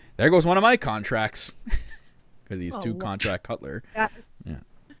 there goes one of my contracts. Because he's two-contract Cutler. Yes. Yeah.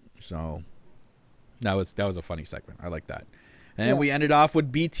 So that was a funny segment. I like that. And then we ended off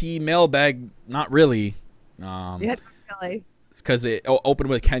with BT Mailbag. Not really. Yeah, really. Because it opened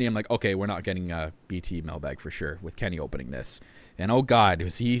with Kenny. I'm like, okay, we're not getting a BT Mailbag for sure with Kenny opening this. And oh God,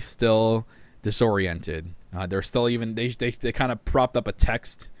 was he still disoriented? They're still they kind of propped up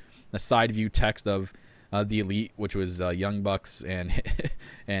a side view text of the Elite, which was Young Bucks and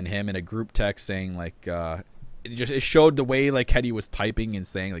him in a group text saying like it showed the way like Kenny was typing and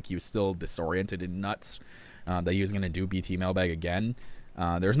saying like he was still disoriented and nuts, that he was gonna do BT Mailbag again.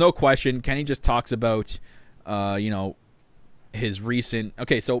 There's no question. Kenny just talks about his recent.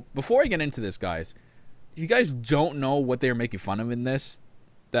 Okay, so before I get into this, guys, if you guys don't know what they were making fun of in this,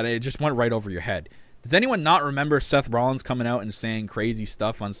 that it just went right over your head. Does anyone not remember Seth Rollins coming out and saying crazy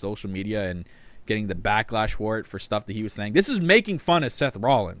stuff on social media and getting the backlash for it, for stuff that he was saying? This is making fun of Seth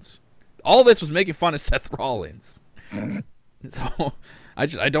Rollins. All this was making fun of Seth Rollins. So I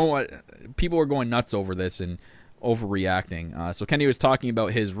don't want, people were going nuts over this and overreacting. So Kenny was talking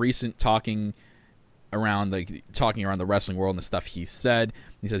about his recent talking around the wrestling world and the stuff he said.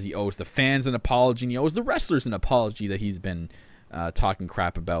 He says he owes the fans an apology, and he owes the wrestlers an apology that he's been talking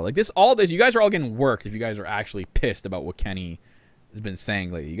crap about. Like all this, you guys are all getting worked if you guys are actually pissed about what Kenny has been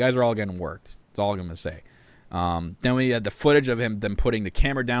saying lately. You guys are all getting worked. That's all I'm gonna say. Then we had the footage of them putting the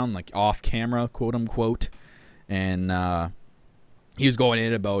camera down, like off camera, quote unquote, and he was going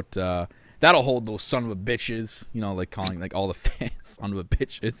in about that'll hold those son of a bitches, like calling like all the fans son of a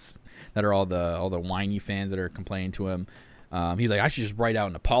bitches that are all the whiny fans that are complaining to him. He's like, I should just write out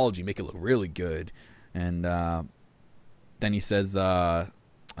an apology, make it look really good. And then he says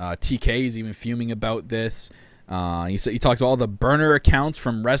TK is even fuming about this. He talks to all the burner accounts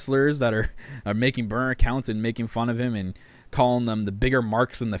from wrestlers that are making burner accounts and making fun of him and calling them the bigger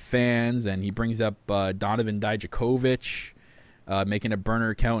marks than the fans. And he brings up Donovan Dijakovic making a burner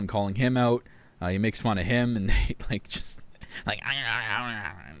account and calling him out. He makes fun of him, and they just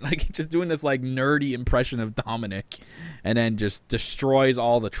doing this like nerdy impression of Dominic, and then just destroys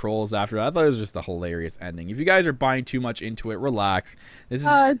all the trolls after that. I thought it was just a hilarious ending. If you guys are buying too much into it, relax. This is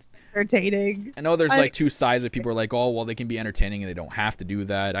it's entertaining. I know there's like two sides that people are like, oh well, they can be entertaining and they don't have to do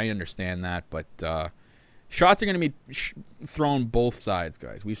that. I understand that, but shots are going to be thrown both sides,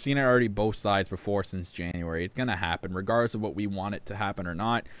 guys. We've seen it already both sides before since January. It's going to happen regardless of what we want it to happen or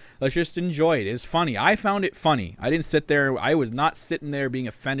not. Let's just enjoy it. It's funny. I found it funny. I didn't sit there. I was not sitting there being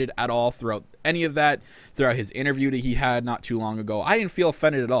offended at all throughout any of that, throughout his interview that he had not too long ago. I didn't feel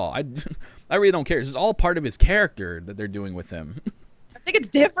offended at all. I really don't care. This is all part of his character that they're doing with him. I think it's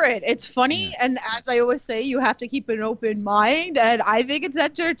different. It's funny, and as I always say, you have to keep an open mind, and I think it's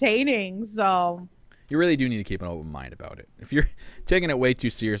entertaining, so... you really do need to keep an open mind about it. If you're taking it way too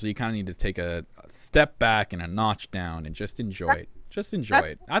seriously, you kind of need to take a step back and a notch down and just enjoy it. Just enjoy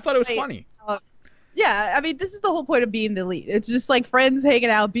it. I thought it was funny. Yeah, I mean, this is the whole point of being the Elite. It's just like friends hanging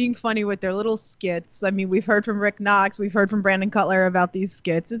out, being funny with their little skits. I mean, we've heard from Rick Knox, we've heard from Brandon Cutler about these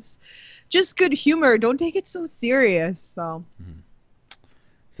skits. It's just good humor. Don't take it so serious. So,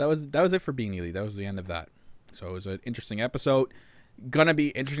 so that was it for being the Elite. That was the end of that. So it was an interesting episode. Gonna be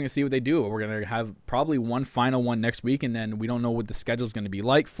interesting to see what they do. We're gonna have probably one final one next week, and then we don't know what the schedule is gonna be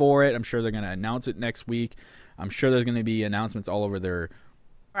like for it. I'm sure they're gonna announce it next week. I'm sure there's gonna be announcements all over their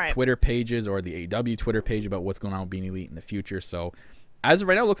Twitter pages or the AEW Twitter page about what's going on with Being Elite in the future. So as of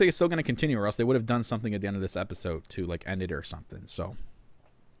right now, it looks like it's still gonna continue, or else they would have done something at the end of this episode to like end it or something. So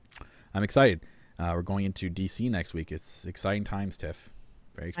I'm excited. We're going into DC next week. It's exciting times, Tiff.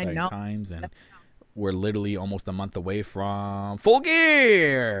 Very exciting times, and we're literally almost a month away from Full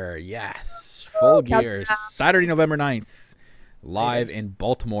Gear. Yes, Full Gear. Saturday, November 9th. Live in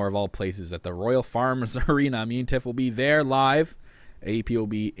Baltimore, of all places, at the Royal Farmers Arena. Me and Tiff will be there live. AEP will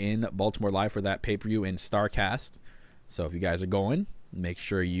be in Baltimore live for that pay-per-view and StarCast. So if you guys are going, make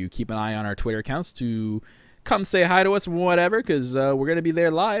sure you keep an eye on our Twitter accounts to come say hi to us, whatever, because we're going to be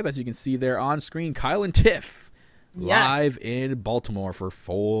there live. As you can see there on screen, Kyle and Tiff live in Baltimore for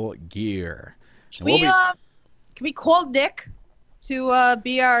Full Gear. Can we call Nick to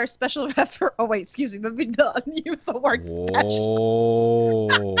be our special referee? Oh wait, excuse me, but we don't use the word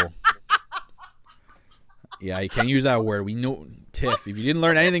special. Yeah, you can't use that word. We know, Tiff. If you didn't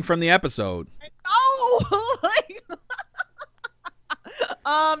learn anything from the episode.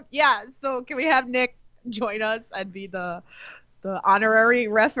 Yeah. So can we have Nick join us and be the honorary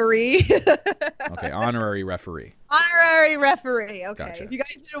referee? Okay, honorary referee. Honorary referee. Okay. Gotcha. If you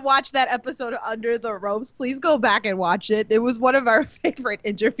guys didn't watch that episode of Under the Ropes, please go back and watch it. It was one of our favorite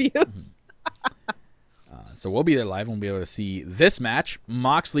interviews. So we'll be there live and we'll be able to see this match.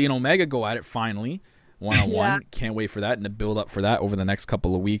 Moxley and Omega go at it finally, one-on-one. Can't wait for that and the build-up for that over the next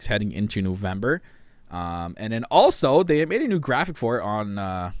couple of weeks heading into November. And then also, they made a new graphic for it on,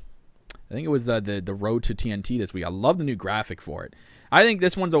 I think it was the Road to TNT this week. I love the new graphic for it. I think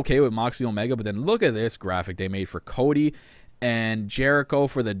this one's okay with Moxley Omega, but then look at this graphic they made for Cody and Jericho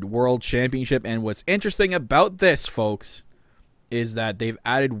for the World Championship. And what's interesting about this, folks, is that they've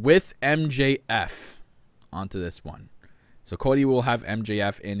added with MJF onto this one. So Cody will have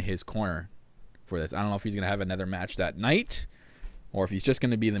MJF in his corner for this. I don't know if he's going to have another match that night or if he's just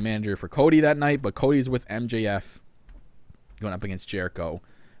going to be the manager for Cody that night, but Cody's with MJF going up against Jericho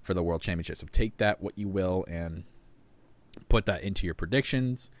for the World Championship. So take that what you will and put that into your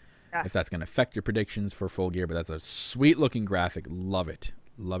predictions. Yes. If that's going to affect your predictions for Full Gear, but that's a sweet looking graphic. Love it.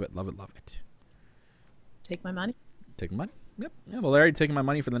 Love it, love it, love it. Take my money? Take my money? Yep. Yeah, well, they're already taking my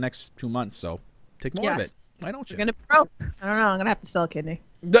money for the next 2 months, so take more of it. Why don't you? You're going to be broke. I don't know. I'm going to have to sell a kidney.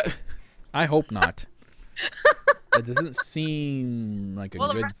 I hope not. That doesn't seem like a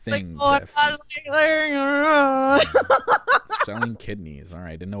good thing, Tiff. Selling kidneys. All right.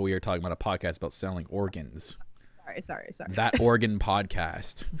 I didn't know we were talking about a podcast about selling organs. Sorry. That organ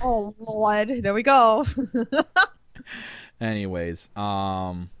podcast. Oh, Lord. There we go. Anyways.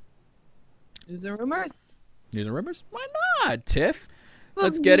 News and rumors? News and rumors? Why not, Tiff?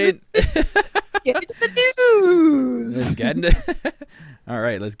 Let's get it. Get into the news. Let's get into. All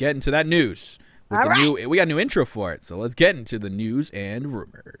right, let's get into that news. We got a new intro for it, so let's get into the news and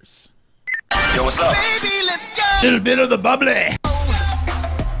rumors. Yo, what's up? Baby, let's go. Little bit of the bubbly.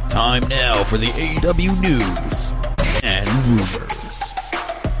 Time now for the AEW news and rumors.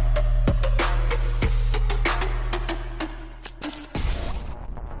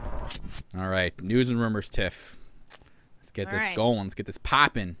 All right, news and rumors, Tiff. Let's get this going. Let's get this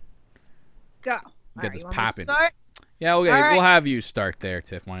popping. Go. Get this popping. Yeah, okay. We'll have you start there,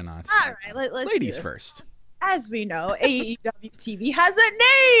 Tiff. Why not? All right, let's ladies first. As we know, AEW TV has a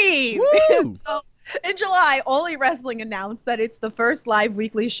name. Woo! So, in July, All Elite Wrestling announced that it's the first live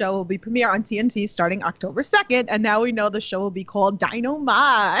weekly show will be premiere on TNT starting October 2nd, and now we know the show will be called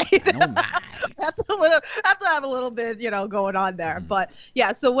Dynamite. Have to have a little bit, going on there. But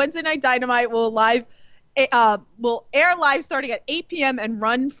yeah, so Wednesday Night Dynamite will air live starting at 8 p.m. and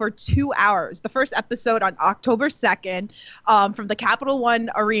run for 2 hours. The first episode on October 2nd from the Capital One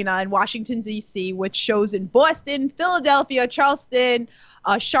Arena in Washington, D.C., which shows in Boston, Philadelphia, Charleston,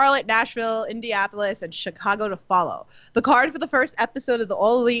 Charlotte, Nashville, Indianapolis, and Chicago to follow. The card for the first episode of the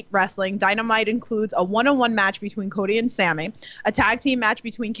All Elite Wrestling Dynamite includes a one-on-one match between Cody and Sammy, a tag team match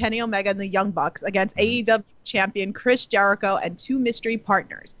between Kenny Omega and the Young Bucks against AEW champion Chris Jericho and two mystery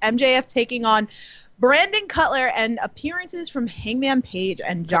partners, MJF taking on Brandon Cutler, and appearances from Hangman Page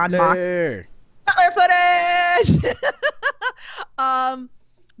and Jon Moxley. Cutler Square footage.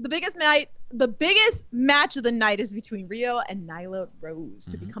 The biggest match of the night is between Rio and Nyla Rose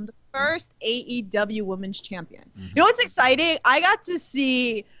to become the first AEW Women's Champion. You know what's exciting? I got to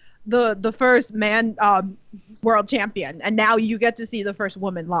see the first man world champion, and now you get to see the first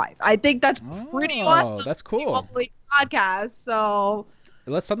woman live. I think that's pretty awesome. That's cool. Podcast. So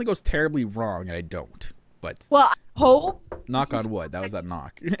unless something goes terribly wrong, and I don't. But well, I hope. Knock on wood. That was that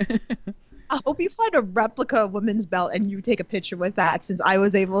knock. I hope you find a replica women's belt and you take a picture with that, since I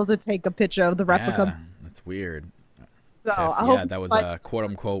was able to take a picture of the replica. Yeah, that's weird. So Tiff, that was a quote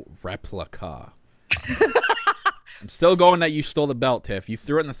unquote replica. I'm still going that you stole the belt, Tiff. You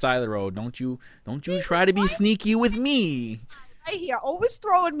threw it on the side of the road. Don't you try to be sneaky with me. Right here, always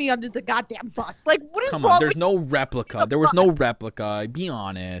throwing me under the goddamn bus. Like, what is Come wrong on, there's with no replica. There was no replica. Be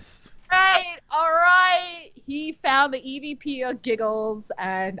honest. Right, all right. He found the EVP of giggles,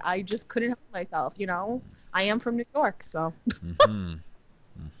 and I just couldn't help myself, you know? I am from New York, so.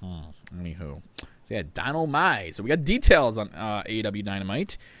 Anywho. So yeah, Dynamite. So we got details on AEW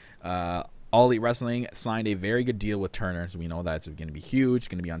Dynamite. All Elite Wrestling signed a very good deal with Turner, so we know that's going to be huge. It's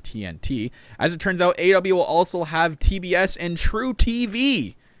going to be on TNT. As it turns out, AEW will also have TBS and True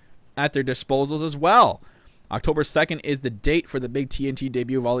TV at their disposals as well. October 2nd is the date for the big TNT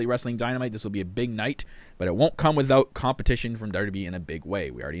debut of All Elite Wrestling Dynamite. This will be a big night, but it won't come without competition from WWE in a big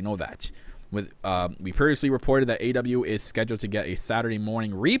way. We already know that. We previously reported that AEW is scheduled to get a Saturday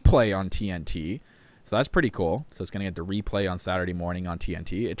morning replay on TNT. So that's pretty cool. So it's going to get the replay on Saturday morning on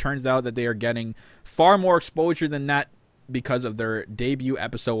TNT. It turns out that they are getting far more exposure than that because of their debut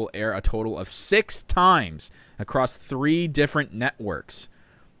episode will air a total of 6 times across 3 different networks.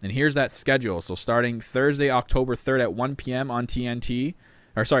 And here's that schedule. So starting Thursday, October 3rd at 1 p.m. on TNT,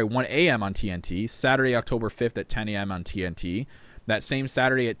 or sorry, 1 a.m. on TNT, Saturday, October 5th at 10 a.m. on TNT, that same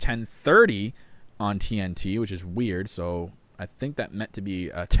Saturday at 10:30 on TNT, which is weird. So I think that meant to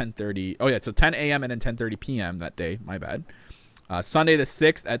be 10:30. Oh, yeah, so 10 a.m. and then 10:30 p.m. that day. My bad. Sunday the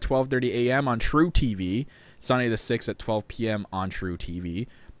 6th at 12:30 a.m. on True TV. Sunday the 6th at 12 p.m. on True TV.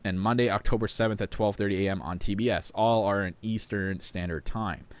 And Monday, October 7th at 12:30 a.m. on TBS. All are in Eastern Standard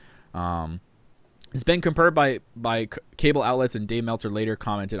Time. It's been confirmed by cable outlets, and Dave Meltzer later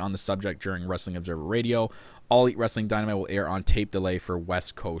commented on the subject during Wrestling Observer Radio. All Elite Wrestling Dynamite will air on tape delay for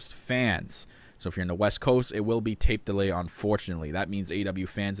West Coast fans. So if you're in the West Coast, it will be tape delay, unfortunately. That means AEW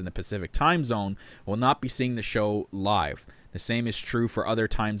fans in the Pacific time zone will not be seeing the show live. The same is true for other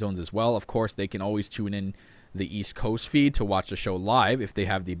time zones as well. Of course, they can always tune in the East Coast feed to watch the show live if they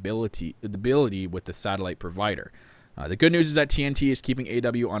have the ability with the satellite provider. The good news is that TNT is keeping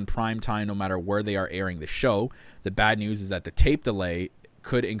AEW on prime time no matter where they are airing the show. The bad news is that the tape delay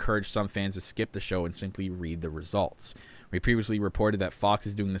could encourage some fans to skip the show and simply read the results. We previously reported that Fox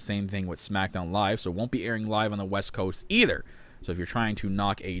is doing the same thing with SmackDown Live, so it won't be airing live on the West Coast either. So if you're trying to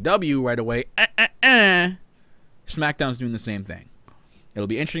knock AEW right away, SmackDown's doing the same thing. It'll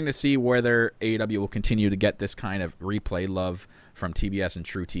be interesting to see whether AEW will continue to get this kind of replay love from TBS and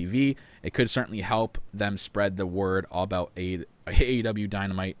True TV. It could certainly help them spread the word about AEW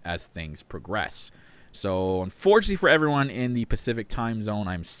Dynamite as things progress. So unfortunately for everyone in the Pacific time zone,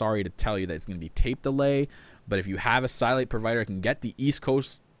 I'm sorry to tell you that it's going to be tape delay. But if you have a satellite provider that can get the East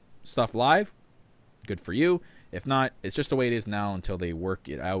Coast stuff live, good for you. If not, it's just the way it is now until they work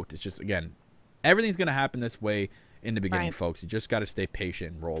it out. It's just, again, everything's going to happen this way in the beginning, folks. You just got to stay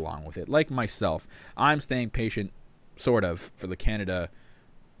patient and roll along with it. Like myself, I'm staying patient, sort of, for the Canada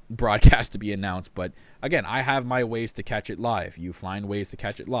broadcast to be announced. But again, I have my ways to catch it live. You find ways to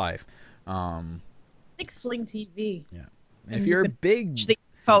catch it live. Like Sling TV. Yeah. And if you're a big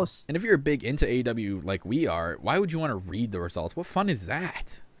post, and if you're big into AEW like we are, why would you want to read the results? What fun is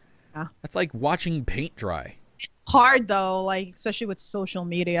that? Yeah. That's like watching paint dry. It's hard though, like especially with social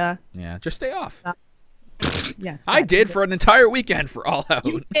media. Yeah, just stay off. Yeah, I did for an entire weekend for All Out.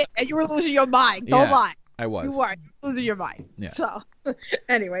 You did, and you were losing your mind. Don't lie. I was. You were losing your mind. Yeah. So,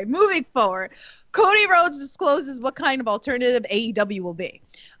 anyway, moving forward, Cody Rhodes discloses what kind of alternative AEW will be.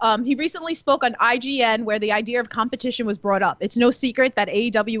 He recently spoke on IGN where the idea of competition was brought up. It's no secret that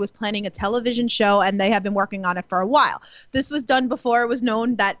AEW was planning a television show, and they have been working on it for a while. This was done before it was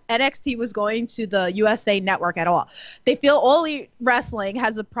known that NXT was going to the USA Network at all. They feel All Elite Wrestling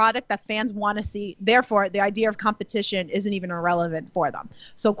has a product that fans want to see. Therefore, the idea of competition isn't even irrelevant for them.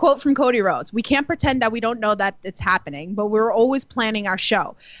 So, quote from Cody Rhodes, "We can't pretend that we don't know that it's happening, but we're always planning our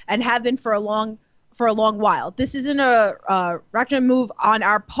show and have been for a long while. This isn't a reckless move on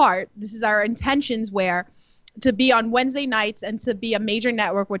our part. This is our intentions to be on Wednesday nights and to be a major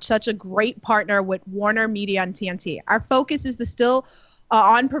network with such a great partner with Warner Media and TNT. Our focus is to still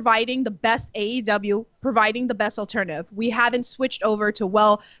on providing the best AEW, providing the best alternative. We haven't switched over to,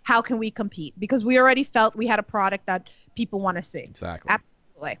 well, how can we compete? Because we already felt we had a product that people want to see. Exactly.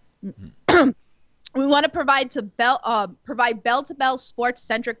 Absolutely. We want to provide bell-to-bell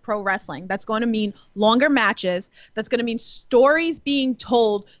sports-centric pro wrestling. That's going to mean longer matches. That's going to mean stories being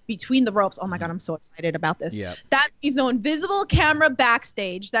told between the ropes. Oh my God, I'm so excited about this. Yep. That means no invisible camera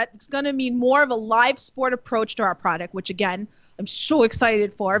backstage. That's going to mean more of a live sport approach to our product, which again, I'm so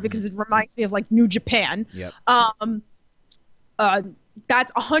excited for because it reminds me of like New Japan. Yep.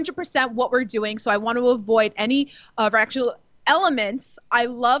 That's 100% what we're doing. So I want to avoid any actual elements. I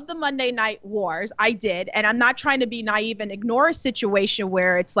love the Monday Night Wars. I did. And I'm not trying to be naive and ignore a situation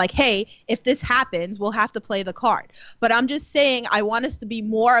where it's like, hey, if this happens, we'll have to play the card. But I'm just saying I want us to be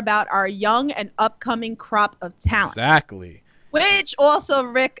more about our young and upcoming crop of talent. Exactly. Which also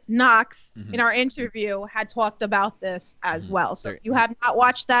Rick Knox in our interview had talked about this as well. So if you have not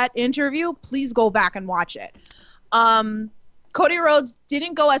watched that interview, please go back and watch it. Cody Rhodes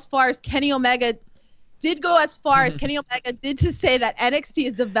didn't go as far as Kenny Omega did to say that NXT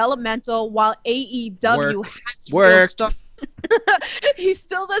is developmental while AEW has real stuff. He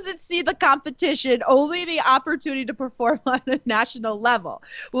still doesn't see the competition, only the opportunity to perform on a national level.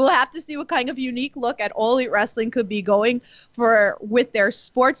 We'll have to see what kind of unique look at All Elite Wrestling could be going for with their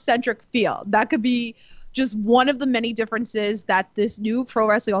sports-centric feel. That could be just one of the many differences that this new pro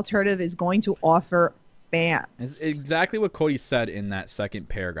wrestling alternative is going to offer fans. It's exactly what Cody said in that second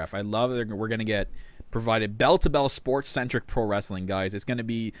paragraph. I love that we're going to get provided bell-to-bell sports-centric pro wrestling, guys. It's going to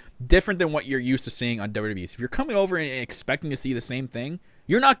be different than what you're used to seeing on WWE. So if you're coming over and expecting to see the same thing,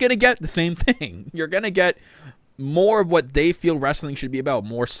 you're not going to get the same thing. You're going to get more of what they feel wrestling should be about,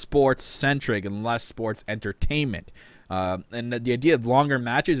 more sports-centric and less sports entertainment. And the idea of longer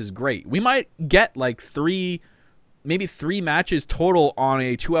matches is great. We might get like maybe three matches total on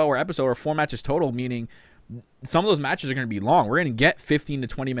a 2-hour episode, or 4 matches total, meaning some of those matches are going to be long. We're going to get 15 to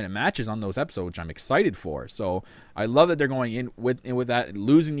 20-minute matches on those episodes, which I'm excited for. So I love that they're going in with that.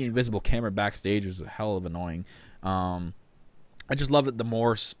 Losing the invisible camera backstage was a hell of annoying. I just love that the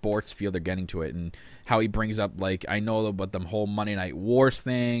more sports feel they're getting to it, and how he brings up, like, I know about the whole Monday Night Wars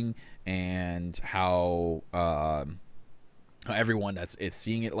thing, and how everyone is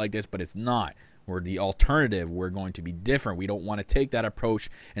seeing it like this, but it's not. We're the alternative. We're going to be different. We don't want to take that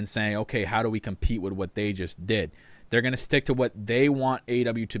approach and say, okay, how do we compete with what they just did? They're going to stick to what they want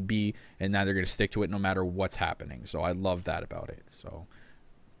AEW to be, and now they're going to stick to it no matter what's happening. So I love that about it. So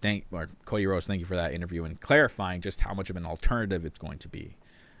Cody Rhodes, thank you for that interview and clarifying just how much of an alternative it's going to be.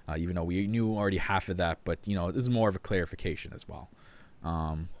 Even though we knew already half of that, but you know, this is more of a clarification as well.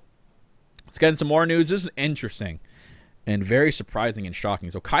 Let's get into some more news. This is interesting and very surprising and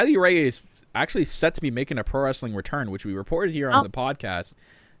shocking. So Kylie Rae is actually set to be making a pro wrestling return, which we reported here on the podcast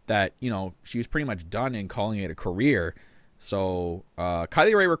that, you know, she was pretty much done in calling it a career. So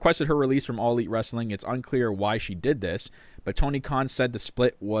Kylie Rae requested her release from All Elite Wrestling. It's unclear why she did this, but Tony Khan said the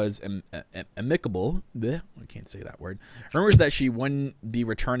split was amicable. Blech, I can't say that word. Rumors that she wouldn't be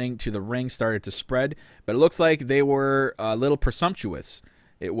returning to the ring started to spread, but it looks like they were a little presumptuous.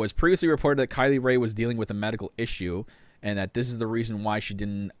 It was previously reported that Kylie Rae was dealing with a medical issue, and that this is the reason why she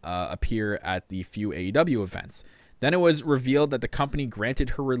didn't appear at the few AEW events. Then it was revealed that the company granted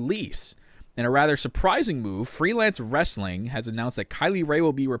her release. In a rather surprising move, Freelance Wrestling has announced that Kylie Rae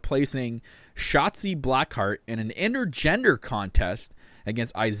will be replacing Shotzi Blackheart in an intergender contest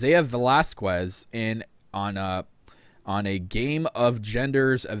against Isaiah Velasquez on a Game of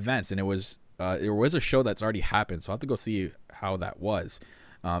Genders events. And it was there was a show that's already happened, so I'll have to go see how that was.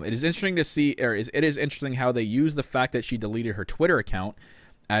 It is interesting to see, it is interesting how they use the fact that she deleted her Twitter account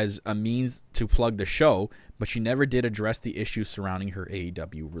as a means to plug the show, but she never did address the issues surrounding her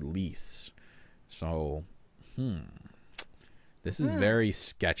AEW release. So, this is very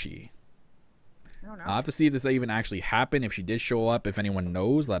sketchy. I don't know. I'll have to see if this even actually happened. If she did show up, if anyone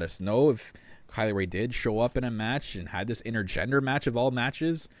knows, let us know. If Kylie Rae did show up in a match and had this intergender match of all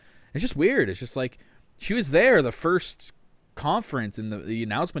matches. It's just weird. It's just like, she was there the first conference in the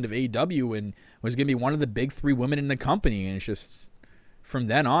announcement of AEW and was going to be one of the big 3 women in the company, and it's just from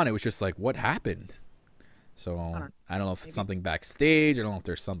then on it was just like, what happened? So I don't know if it's something backstage. I don't know if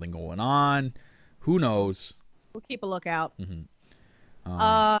there's something going on. Who knows? We'll keep a lookout.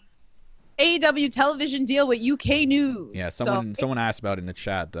 AEW television deal with UK news. Yeah, someone asked about it in the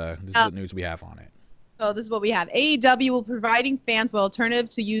chat. This is the news we have on it. So this is what we have. AEW will be providing fans with alternative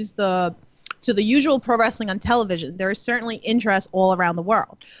to the usual pro wrestling on television. There is certainly interest all around the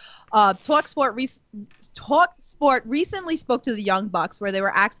world. TalkSport recently spoke to the Young Bucks, where they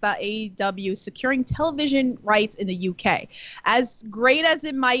were asked about AEW securing television rights in the UK. As great as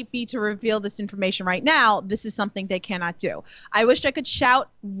it might be to reveal this information right now, this is something they cannot do. I wish I could shout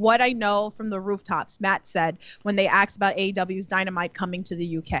what I know from the rooftops, Matt said when they asked about AEW's Dynamite coming to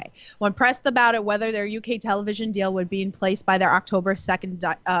the UK. When pressed about it whether their UK television deal would be in place by their October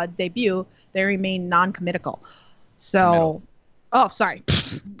 2nd debut, they remain non-committal. So... Oh, sorry.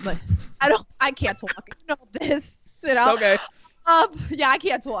 I can't talk. You know this. You know? It's okay. Yeah, I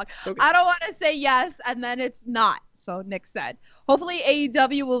can't talk. Okay. I don't want to say yes, and then it's not. So Nick said, hopefully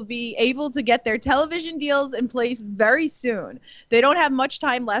AEW will be able to get their television deals in place very soon. They don't have much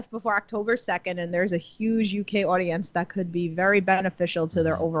time left before October 2nd, and there's a huge UK audience that could be very beneficial to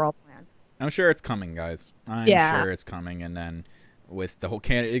their overall plan. I'm sure it's coming, guys. I'm sure it's coming. And then with the whole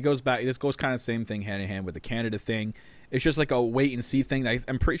Canada, it goes back. This goes kind of the same thing hand in hand with the Canada thing. It's just like a wait and see thing.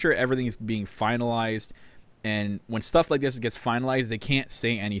 I'm pretty sure everything is being finalized. And when stuff like this gets finalized, they can't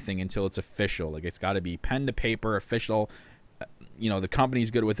say anything until it's official. Like, it's got to be pen to paper, official. You know, the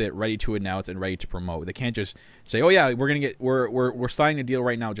company's good with it, ready to announce and ready to promote. They can't just say, "Oh yeah, we're signing a deal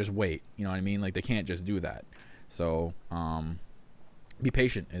right now. Just wait." You know what I mean? Like, they can't just do that. So, be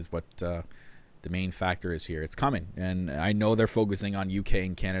patient is what the main factor is here. It's coming, and I know they're focusing on UK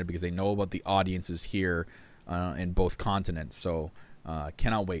and Canada because they know about the audiences here. In both continents, so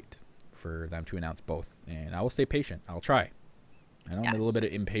cannot wait for them to announce both, and I will stay patient. I'll try. I know I'm a little bit of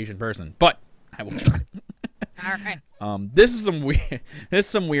an impatient person, but I will try. All right. This is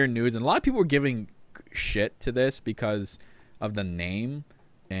some weird news, and a lot of people are giving shit to this because of the name,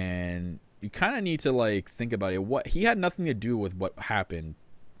 and you kind of need to like think about it. What he had nothing to do with what happened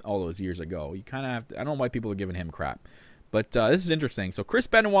all those years ago. You kind of have to. I don't know why people are giving him crap, but this is interesting. So Chris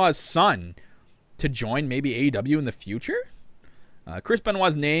Benoit's son to join maybe AEW in the future. Chris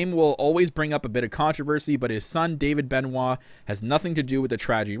Benoit's name will always bring up a bit of controversy, but his son David Benoit has nothing to do with the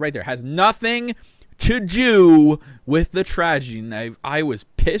tragedy. Right there, has nothing to do with the tragedy. And I was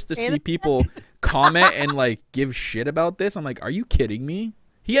pissed to see people comment and like give shit about this. I'm like, are you kidding me?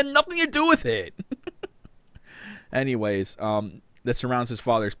 He had nothing to do with it. Anyways, that surrounds his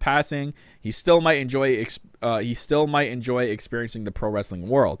father's passing. He still might enjoy experiencing the pro wrestling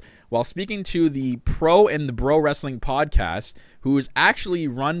world. While speaking to the Pro and the Bro Wrestling podcast, who is actually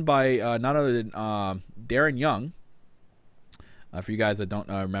run by none other than Darren Young. For you guys that don't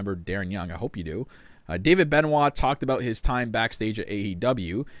remember Darren Young, I hope you do. David Benoit talked about his time backstage at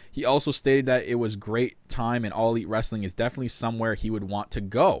AEW. He also stated that it was great time and All Elite Wrestling is definitely somewhere he would want to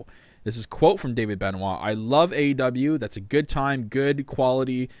go. This is a quote from David Benoit. I love AEW. That's a good time, good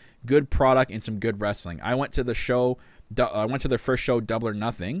quality, good product, and some good wrestling. I went to the show. I went to their first show, Double or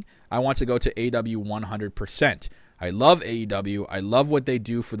Nothing. I want to go to AEW 100%. I love AEW. I love what they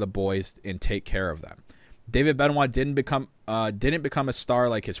do for the boys and take care of them. David Benoit didn't become a star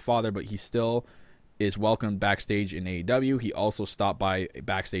like his father, but he still is welcomed backstage in AEW. He also stopped by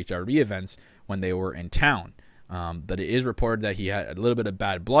backstage RE events when they were in town. But it is reported that he had a little bit of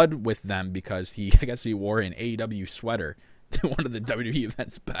bad blood with them because I guess he wore an AEW sweater to one of the WWE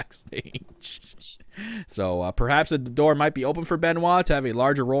events backstage. So perhaps the door might be open for Benoit to have a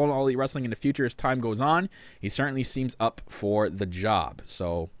larger role in All Elite Wrestling in the future as time goes on. He certainly seems up for the job.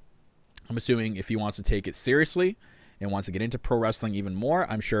 So I'm assuming if he wants to take it seriously and wants to get into pro wrestling even more,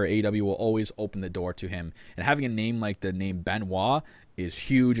 I'm sure AEW will always open the door to him. And having a name like the name Benoit is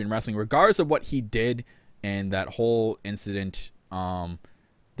huge in wrestling, regardless of what he did. And that whole incident,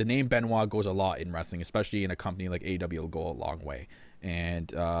 the name Benoit goes a lot in wrestling, especially in a company like AEW will go a long way.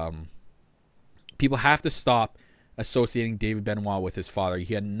 And people have to stop associating David Benoit with his father.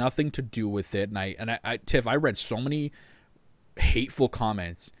 He had nothing to do with it. And Tiff, I read so many hateful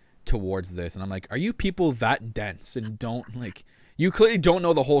comments towards this, and I'm like, are you people that dense and don't like? You clearly don't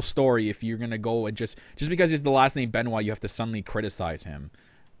know the whole story if you're gonna go and just because he's the last name Benoit, you have to suddenly criticize him.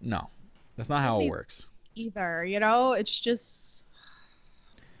 No, that's not how it works. Either, you know, it's just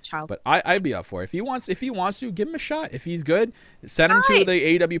child. But I'd be up for it. If he wants to, give him a shot. If he's good, send him to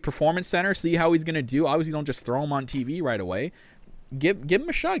the AEW Performance Center, see how he's gonna do. Obviously, don't just throw him on TV right away. Give him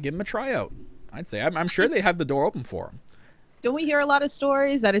a shot. Give him a tryout. I'd say I'm sure they have the door open for him. Don't we hear a lot of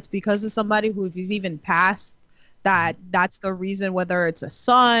stories that it's because of somebody who, if he's even passed, that's the reason, whether it's a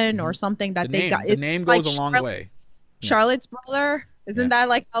son or something that they got. The name goes a long way. Charlotte's brother. Isn't that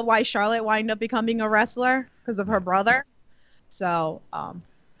like why Charlotte wound up becoming a wrestler? Because of her brother. So,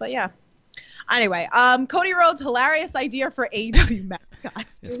 but yeah. Anyway, Cody Rhodes' hilarious idea for AEW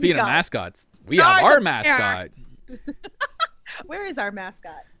mascots. And speaking of mascots, we have our mascot. Where is our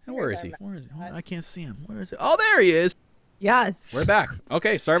mascot? Where is he? I can't see him. Where is he? Oh, there he is. Yes. We're back.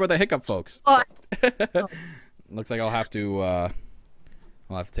 Okay, sorry about the hiccup, folks. Oh. Looks like I'll have to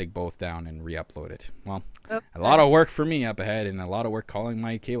take both down and re-upload it. Well, a lot of work for me up ahead, and a lot of work calling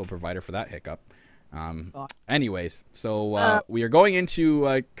my cable provider for that hiccup. Anyways, so we are going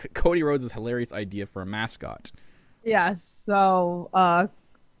into Cody Rhodes' hilarious idea for a mascot. Yes. So I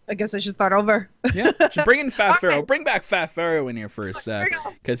guess I should start over. Yeah, should bring in Fat Pharaoh. Right. Bring back Fat Pharaoh in here for a sec,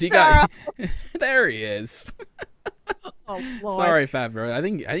 because he got there. He is. Oh, Lord. Sorry, Fat Pharaoh. I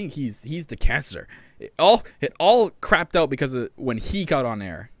think he's the cancer. It all crapped out because of when he got on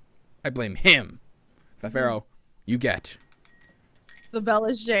air. I blame him. Fat Pharaoh, you get the bell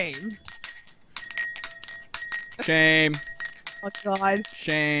of shame. Shame. Oh God.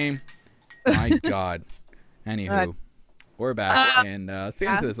 Shame. My God. Anywho, we're back and let's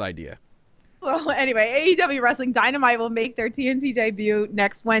get into this idea. So anyway, AEW Wrestling Dynamite will make their TNT debut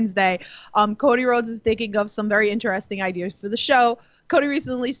next Wednesday. Cody Rhodes is thinking of some very interesting ideas for the show. Cody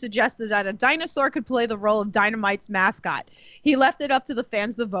recently suggested that a dinosaur could play the role of Dynamite's mascot. He left it up to the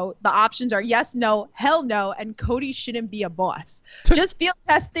fans to vote. The options are yes, no, hell no, and Cody shouldn't be a boss. Just field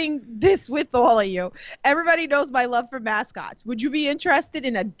testing this with all of you. Everybody knows my love for mascots. Would you be interested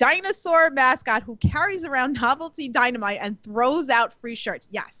in a dinosaur mascot who carries around novelty dynamite and throws out free shirts?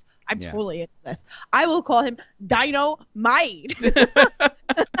 Yes. I'm totally into this. I will call him Dynamite.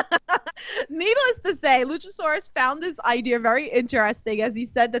 Needless to say, Luchasaurus found this idea very interesting, as he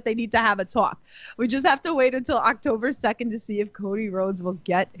said that they need to have a talk. We just have to wait until October 2nd to see if Cody Rhodes will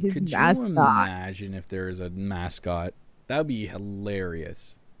get his mascot. Could you imagine if there was a mascot? That would be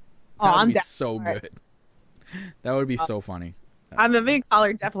hilarious. That would be so good. That would be so funny. I'm a big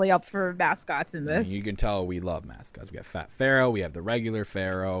caller, definitely up for mascots in this. You can tell we love mascots. We have Fat Pharaoh. We have the regular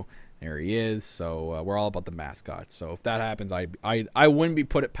Pharaoh. There he is. So we're all about the mascots. So if that happens, I wouldn't be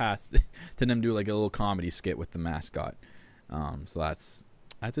put it past to them do like a little comedy skit with the mascot. So that's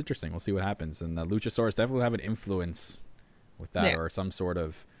interesting. We'll see what happens. And the Luchasaurus definitely have an influence with that, or some sort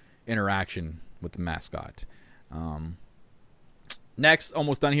of interaction with the mascot. Next,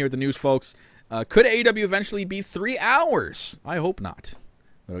 almost done here with the news, folks. Could AEW eventually be 3 hours? I hope not.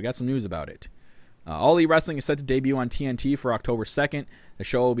 But we got some news about it. All Elite Wrestling is set to debut on TNT for October 2nd. The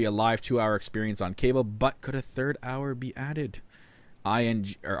show will be a live 2-hour experience on cable, but could a third hour be added?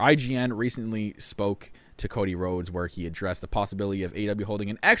 IGN recently spoke to Cody Rhodes, where he addressed the possibility of AEW holding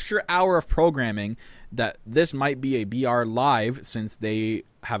an extra hour of programming, that this might be a BR Live since they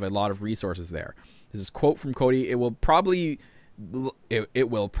have a lot of resources there. This is a quote from Cody. It will probably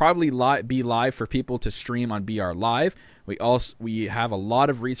be live for people to stream on BR Live. We have a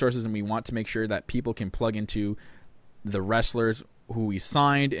lot of resources, and we want to make sure that people can plug into the wrestlers who we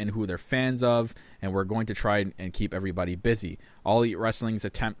signed and who they're fans of, and we're going to try and keep everybody busy. All Elite Wrestling's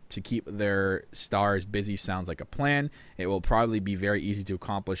attempt to keep their stars busy sounds like a plan. It will probably be very easy to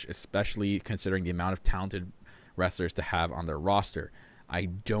accomplish, especially considering the amount of talented wrestlers to have on their roster. I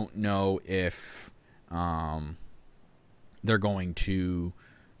don't know if they're going to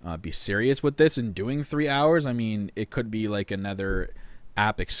be serious with this and doing 3 hours. I mean, it could be like another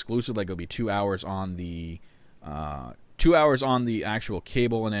app exclusive, like it'll be 2 hours on the 2 hours on the actual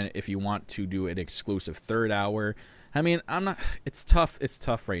cable, and then if you want to do an exclusive third hour. I mean, it's tough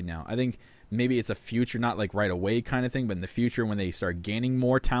right now. I think maybe it's a future, not like right away kind of thing, but in the future when they start gaining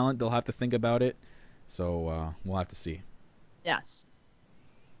more talent, they'll have to think about it. So we'll have to see. Yes.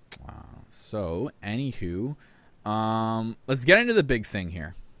 So anywho, let's get into the big thing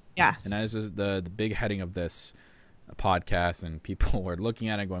here. Yes. And as the big heading of this podcast, and people are looking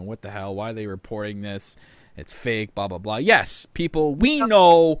at it going, what the hell? Why are they reporting this? It's fake, blah, blah, blah. Yes, people, we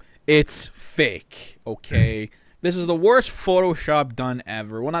know it's fake, okay? This is the worst Photoshop done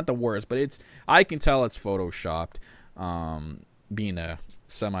ever. Well, not the worst, but I can tell it's Photoshopped, being a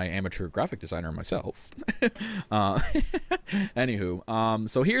semi-amateur graphic designer myself. Anywho,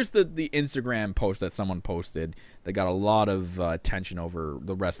 so here's the Instagram post that someone posted that got a lot of attention over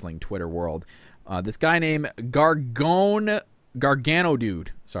the wrestling Twitter world. This guy named Gargano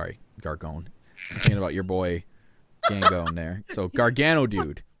Dude. Sorry, Gargone. I'm thinking about your boy Gangone there. So Gargano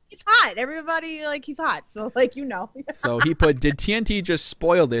Dude. He's hot. Everybody, he's hot. So, So he put, did TNT just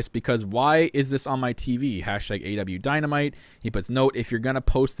spoil this? Because why is this on my TV? Hashtag AEW Dynamite. He puts, note, if you're going to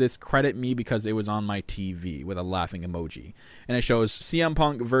post this, credit me because it was on my TV, with a laughing emoji. And it shows CM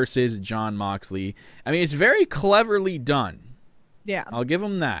Punk versus Jon Moxley. I mean, it's very cleverly done. Yeah. I'll give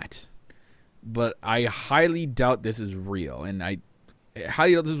him that. But I highly doubt this is real. And I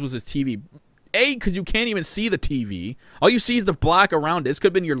highly doubt this was his TV. A, because you can't even see the TV. All you see is the black around it. This could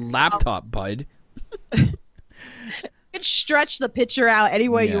have been your laptop, bud. You can stretch the picture out any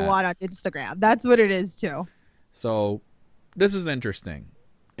way you want on Instagram. That's what it is, too. So, this is interesting,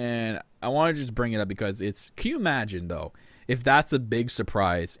 and I want to just bring it up because can you imagine though if that's a big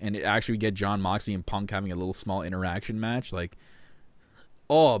surprise and it actually get Jon Moxley and Punk having a little small interaction match, like,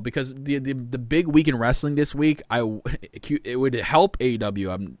 oh, because the big week in wrestling this week, it would help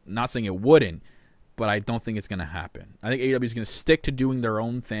AEW. I'm not saying it wouldn't, but I don't think it's gonna happen. I think AEW is gonna stick to doing their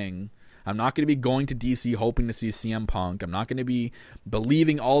own thing. I'm not going to be going to DC hoping to see CM Punk. I'm not going to be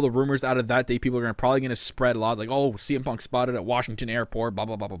believing all the rumors out of that day. People are probably going to spread lots like, oh, CM Punk spotted at Washington Airport, blah,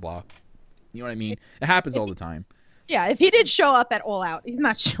 blah, blah, blah, blah. You know what I mean? It happens all the time. Yeah, if he did show up at All Out, he's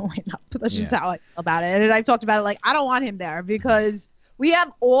not showing up. That's just how I feel about it. And I've talked about it, like, I don't want him there because we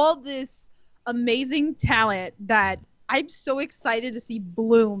have all this amazing talent that I'm so excited to see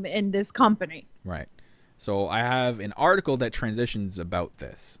bloom in this company. Right. So I have an article that transitions about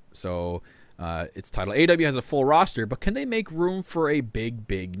this. So it's titled, AEW has a full roster, but can they make room for a big,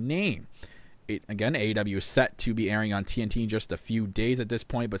 big name? Again, AEW is set to be airing on TNT in just a few days at this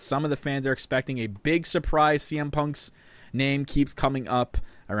point, but some of the fans are expecting a big surprise. CM Punk's name keeps coming up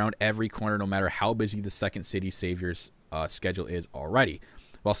around every corner, no matter how busy the Second City Saviors schedule is already.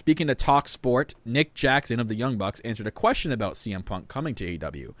 While speaking to Talk Sport, Nick Jackson of the Young Bucks answered a question about CM Punk coming to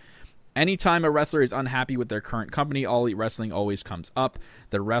AEW. Anytime a wrestler is unhappy with their current company, All Elite Wrestling always comes up.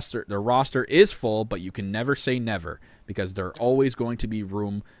 The roster is full, but you can never say never because there's always going to be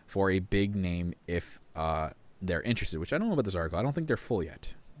room for a big name if they're interested, which I don't know about this article. I don't think they're full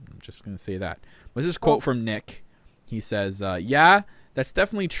yet. I'm just going to say that. But this quote from Nick. He says, yeah, that's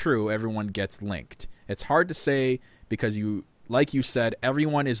definitely true. Everyone gets linked. It's hard to say because like you said,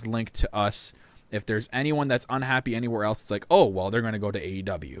 everyone is linked to us. If there's anyone that's unhappy anywhere else, it's like, oh, well, they're going to go to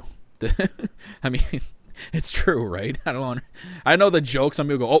AEW. I mean, it's true, right? I know the joke. Some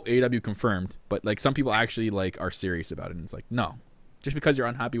people go, "Oh, AEW confirmed," but like some people actually like are serious about it, and it's like, no, just because you're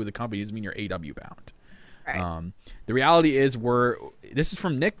unhappy with the company doesn't mean you're AEW bound. Right. The reality is, this is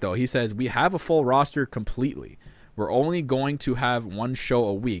from Nick though. He says we have a full roster completely. We're only going to have one show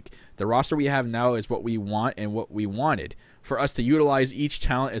a week. The roster we have now is what we want and what we wanted. For us to utilize each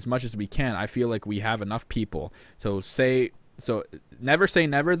talent as much as we can, I feel like we have enough people. So never say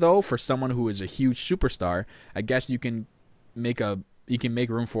never though. For someone who is a huge superstar, I guess you can make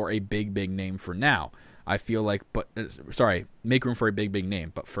room for a big name for now. I feel like, make room for a big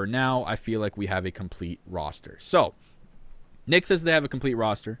name. But for now, I feel like we have a complete roster. So Nick says they have a complete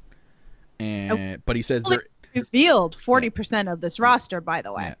roster, but he says they're revealed 40% of this roster, by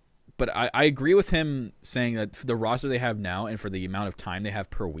the way. Yeah. But I agree with him saying that for the roster they have now and for the amount of time they have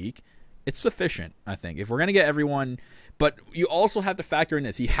per week, it's sufficient, I think. If we're going to get everyone... But you also have to factor in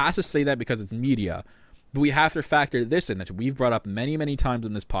this. He has to say that because it's media. But we have to factor this in that we've brought up many, many times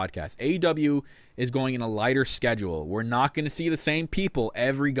in this podcast. AEW is going in a lighter schedule. We're not going to see the same people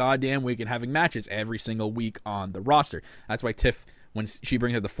every goddamn week and having matches every single week on the roster. That's why Tiff, when she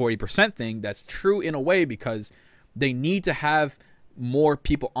brings up the 40% thing, that's true in a way because they need to have more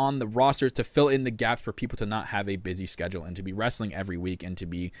people on the rosters to fill in the gaps for people to not have a busy schedule and to be wrestling every week and to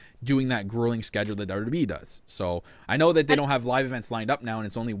be doing that grueling schedule that WWE does. So I know that they don't have live events lined up now and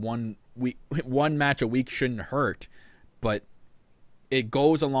it's only one match a week shouldn't hurt, but it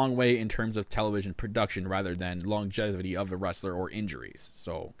goes a long way in terms of television production rather than longevity of the wrestler or injuries.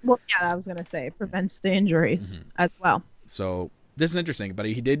 So, well, yeah, I was going to say it prevents the injuries as well. So this is interesting, but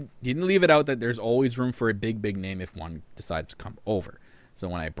he didn't leave it out that there's always room for a big name if one decides to come over. So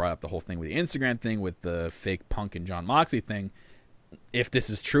when I brought up the whole thing with the Instagram thing with the fake Punk and Jon Moxley thing, if this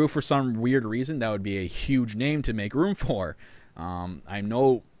is true for some weird reason, that would be a huge name to make room for. I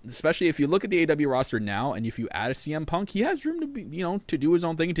know, especially if you look at the AEW roster now and if you add a CM Punk, he has room to be, to do his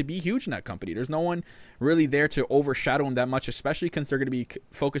own thing and to be huge in that company. There's no one really there to overshadow him that much, especially because they're going to be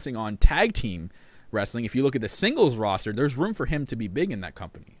focusing on tag team wrestling. If you look at the singles roster, there's room for him to be big in that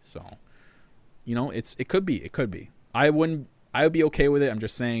company. So, it could be. I would be okay with it. I'm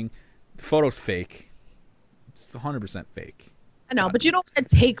just saying the photo's fake. It's 100% fake. I know, but you don't want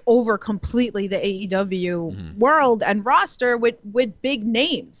to take over completely the AEW world and roster with big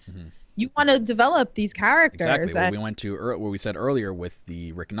names. You want to develop these characters. Exactly. What we went to what we said earlier with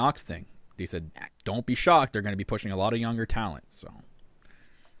the Rick Knox thing. They said, don't be shocked. They're going to be pushing a lot of younger talent. So.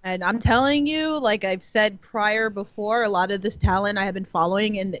 And I'm telling you, like I've said before, a lot of this talent I have been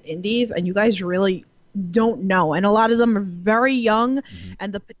following in the indies, and you guys really don't know. And a lot of them are very young,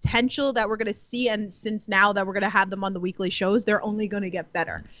 and the potential that we're going to see, and since now that we're going to have them on the weekly shows, they're only going to get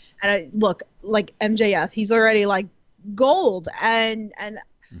better. And look, like MJF, he's already like gold, and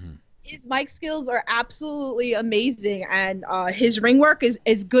his mic skills are absolutely amazing, and his ring work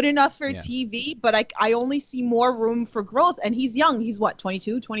is good enough for TV, but I only see more room for growth, and he's young. He's what,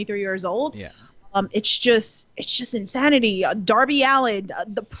 22, 23 years old? Yeah. It's just insanity. Darby Allin,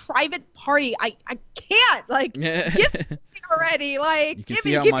 the private party. I can't give me already. Like you can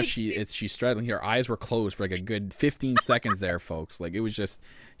see how much she's struggling. Her eyes were closed for like a good 15 seconds there, folks. Like it was just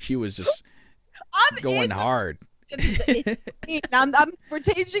she was just going hard. We're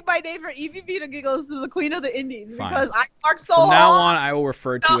changing my name for Evie Vita Giggles to the Queen of the Indies. Fine. Because I work so From hard. now on, I will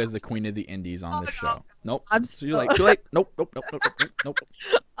refer to you as the Queen of the Indies on the show. Nope. I'm too late. Nope.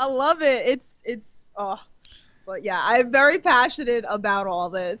 I love it. It's but yeah, I'm very passionate about all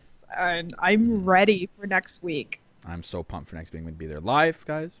this, and I'm ready for next week. I'm so pumped for next week. I'm gonna be there live,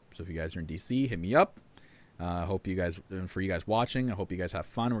 guys. So if you guys are in DC, hit me up. Hope you guys, for you guys watching, I hope you guys have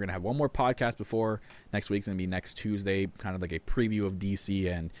fun. We're going to have one more podcast before next week's going to be next Tuesday, kind of like a preview of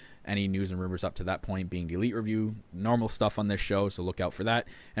DC and any news and rumors up to that point, being the Elite Review, normal stuff on this show, so look out for that.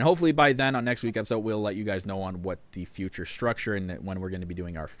 And hopefully by then on next week's episode, we'll let you guys know on what the future structure and when we're going to be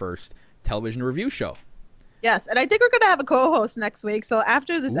doing our first television review show. Yes, and I think we're going to have a co-host next week. So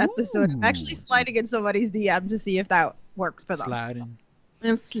after this episode, I'm actually sliding in somebody's DM to see if that works for them. Sliding.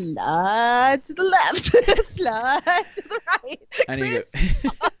 And slide to the left, slide to the right.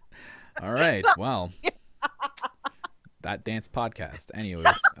 All right, well, that dance podcast.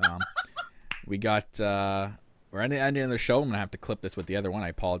 Anyways, we got we're at the end of the show. I'm gonna have to clip this with the other one. I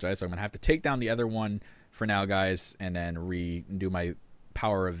apologize. So I'm gonna have to take down the other one for now, guys, and then redo my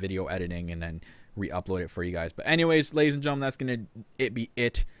power of video editing and then re-upload it for you guys. But anyways, ladies and gentlemen, that's gonna be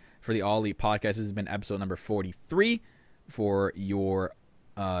it for the All Elite podcast. This has been episode number 43 for your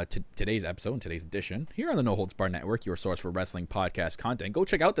today's episode and today's edition here on the No Holds Barred Network, your source for wrestling podcast content. Go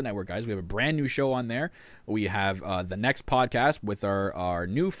check out the network, guys. We have a brand new show on there. We have the next podcast with our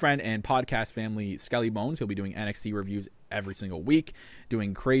new friend and podcast family, Skelly Bones. He'll be doing NXT reviews every single week,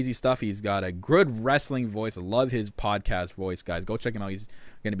 doing crazy stuff. He's got a good wrestling voice. I love his podcast voice, guys. Go check him out. He's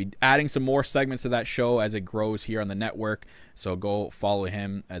going to be adding some more segments to that show as it grows here on the network, so go follow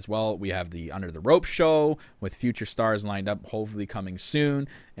him as well. We have the Under the Rope show with future stars lined up, hopefully coming soon,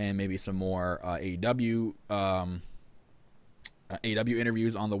 and maybe some more AEW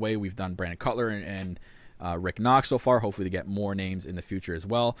interviews on the way. We've done Brandon Cutler and Rick Knox so far, hopefully to get more names in the future as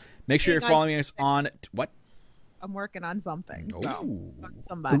well. Make sure you're following us on what? I'm working on something. Ooh. So,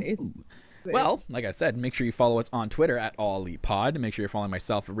 somebody. Ooh. Well, like I said, make sure you follow us on Twitter at All Elite Pod. Make sure you're following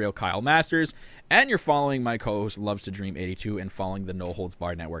myself, Real Kyle Masters, and you're following my co-host Loves to Dream 82 and following the No Holds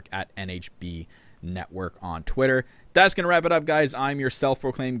Barred Network at NHB Network on Twitter. That's gonna wrap it up, guys. I'm your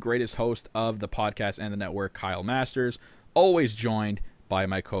self-proclaimed greatest host of the podcast and the network, Kyle Masters, always joined by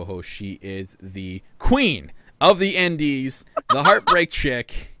my co-host. She is the Queen of the Indies, the Heartbreak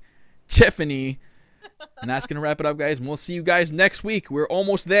Chick, Tiffany. And that's going to wrap it up, guys. And we'll see you guys next week. We're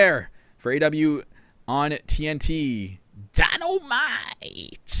almost there for AEW on TNT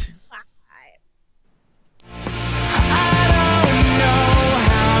Dynamite.